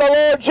believe on the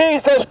Lord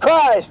Jesus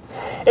Christ.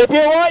 If you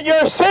want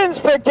your sins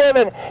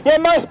forgiven, you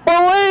must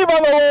believe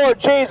on the Lord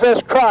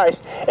Jesus Christ.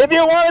 If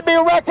you want to be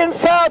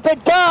reconciled to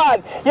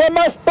God, you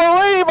must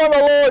believe on the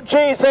Lord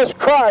Jesus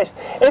Christ.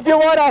 If you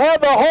want to have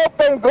the hope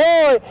and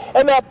glory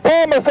and the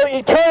promise of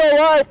eternal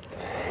life,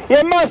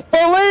 you must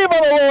believe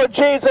on the Lord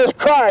Jesus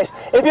Christ.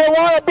 If you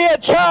want to be a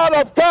child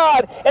of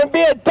God and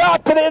be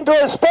adopted into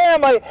His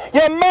family,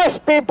 you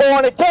must be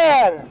born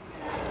again.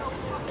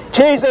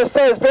 Jesus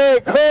says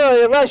very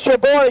clearly, unless you're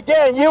born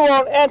again, you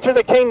won't enter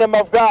the kingdom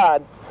of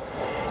God.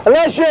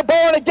 Unless you're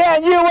born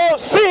again, you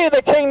won't see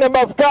the kingdom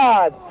of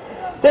God.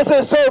 This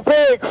is so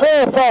very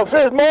clear, folks.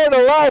 There's more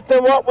to life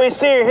than what we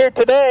see here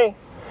today.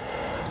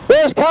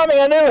 There's coming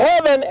a new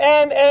heaven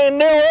and a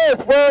new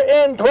earth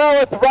wherein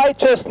dwelleth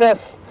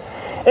righteousness.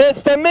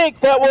 It's the meek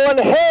that will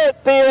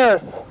inherit the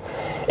earth.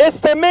 It's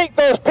the meek,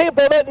 those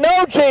people that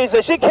know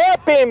Jesus. You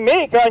can't be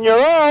meek on your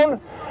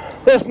own.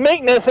 This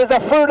meekness is a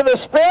fruit of the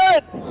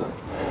Spirit.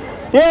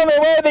 The only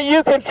way that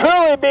you can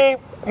truly be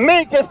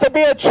meek is to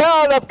be a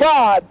child of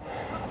God.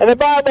 And the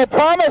Bible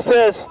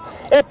promises,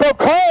 it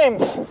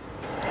proclaims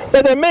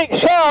that the meek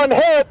shall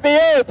inherit the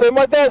earth. And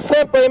what that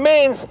simply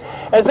means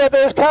is that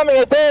there's coming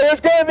a day, there's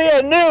going to be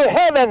a new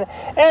heaven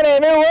and a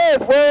new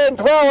earth wherein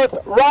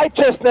dwelleth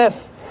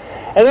righteousness.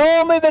 And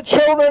only the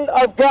children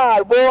of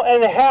God will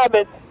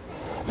inhabit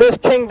this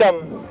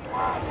kingdom.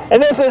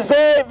 And this is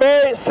very,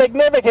 very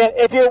significant.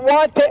 If you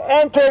want to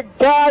enter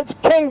God's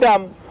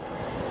kingdom,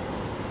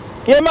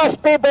 you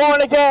must be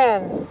born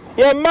again.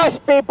 You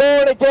must be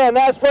born again.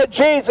 That's what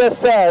Jesus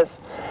says.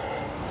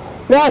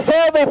 Now,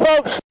 sadly,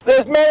 folks,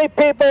 there's many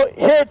people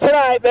here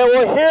tonight that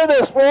will hear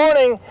this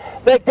warning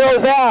that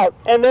goes out,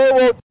 and they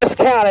will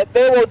discount it.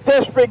 They will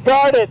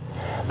disregard it.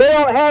 They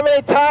don't have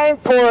any time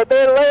for it.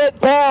 They lay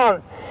it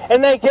down,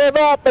 and they give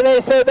up, and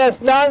they say,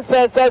 that's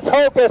nonsense, that's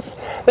hocus,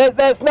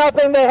 that's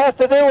nothing that has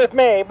to do with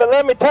me. But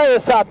let me tell you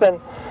something.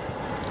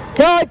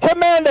 God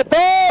commandeth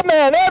all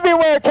men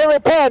everywhere to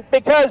repent,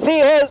 because He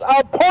has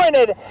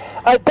appointed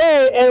a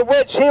day in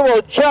which He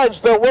will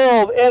judge the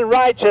world in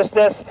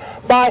righteousness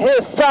by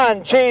His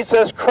Son,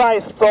 Jesus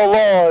Christ the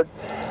Lord.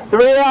 The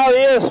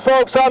reality is,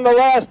 folks, on the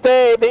last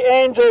day, the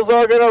angels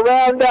are going to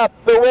round up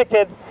the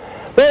wicked.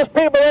 Those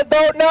people that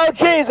don't know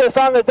Jesus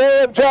on the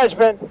day of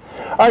judgment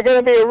are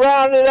going to be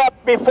rounded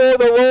up before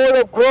the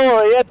Lord of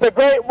glory at the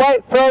great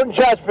white throne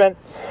judgment.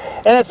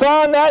 And it's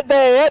on that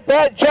day, at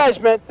that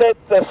judgment, that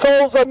the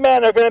souls of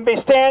men are going to be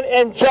standing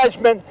in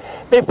judgment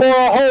before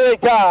a holy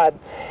God.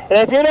 And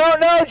if you don't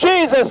know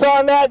Jesus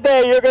on that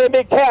day, you're going to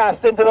be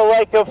cast into the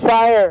lake of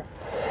fire.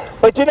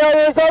 But you know,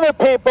 there's other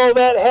people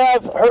that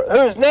have,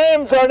 whose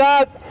names are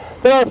not,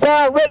 that are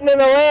found written in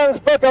the Lamb's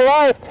Book of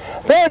Life.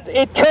 Their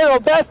eternal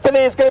destiny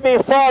is going to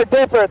be far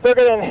different. They're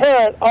going to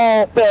inherit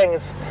all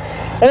things.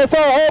 And it's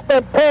our hope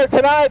and prayer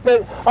tonight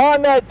that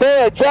on that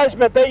day of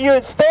judgment, that you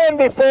would stand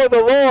before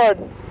the Lord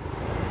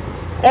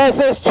as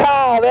His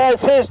child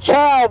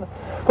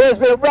who has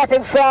been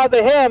reconciled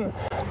to Him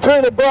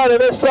through the blood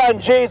of His Son,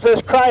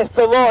 Jesus Christ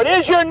the Lord.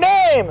 Is your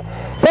name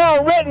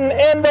found written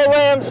in the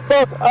Lamb's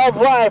Book of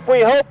Life?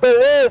 We hope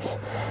it is.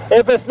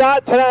 If it's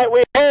not tonight,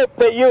 we hope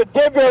that you would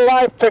give your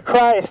life to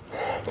Christ.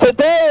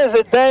 Today is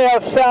a day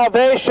of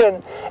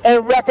salvation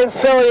and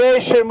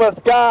reconciliation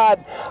with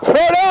God. Throw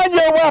down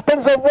your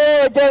weapons of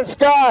war against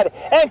God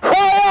and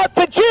cry out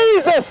to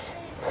Jesus.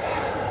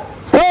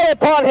 Call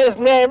upon His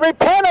name.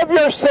 Repent of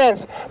your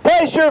sins.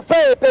 Place your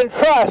faith and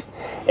trust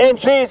in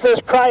Jesus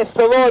Christ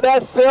the Lord.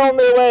 That's the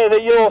only way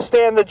that you will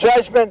stand the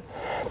judgment.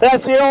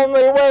 That's the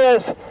only way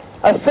as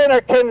a sinner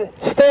can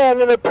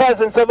stand in the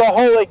presence of a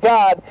holy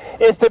God,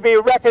 is to be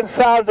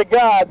reconciled to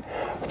God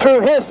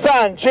through His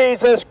Son,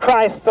 Jesus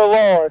Christ the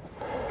Lord.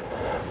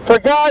 For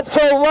God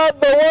so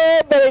loved the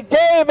world that He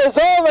gave His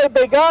only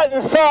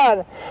begotten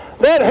Son,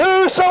 that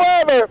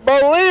whosoever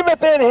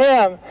believeth in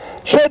Him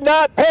should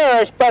not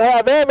perish but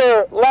have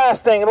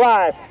everlasting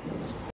life.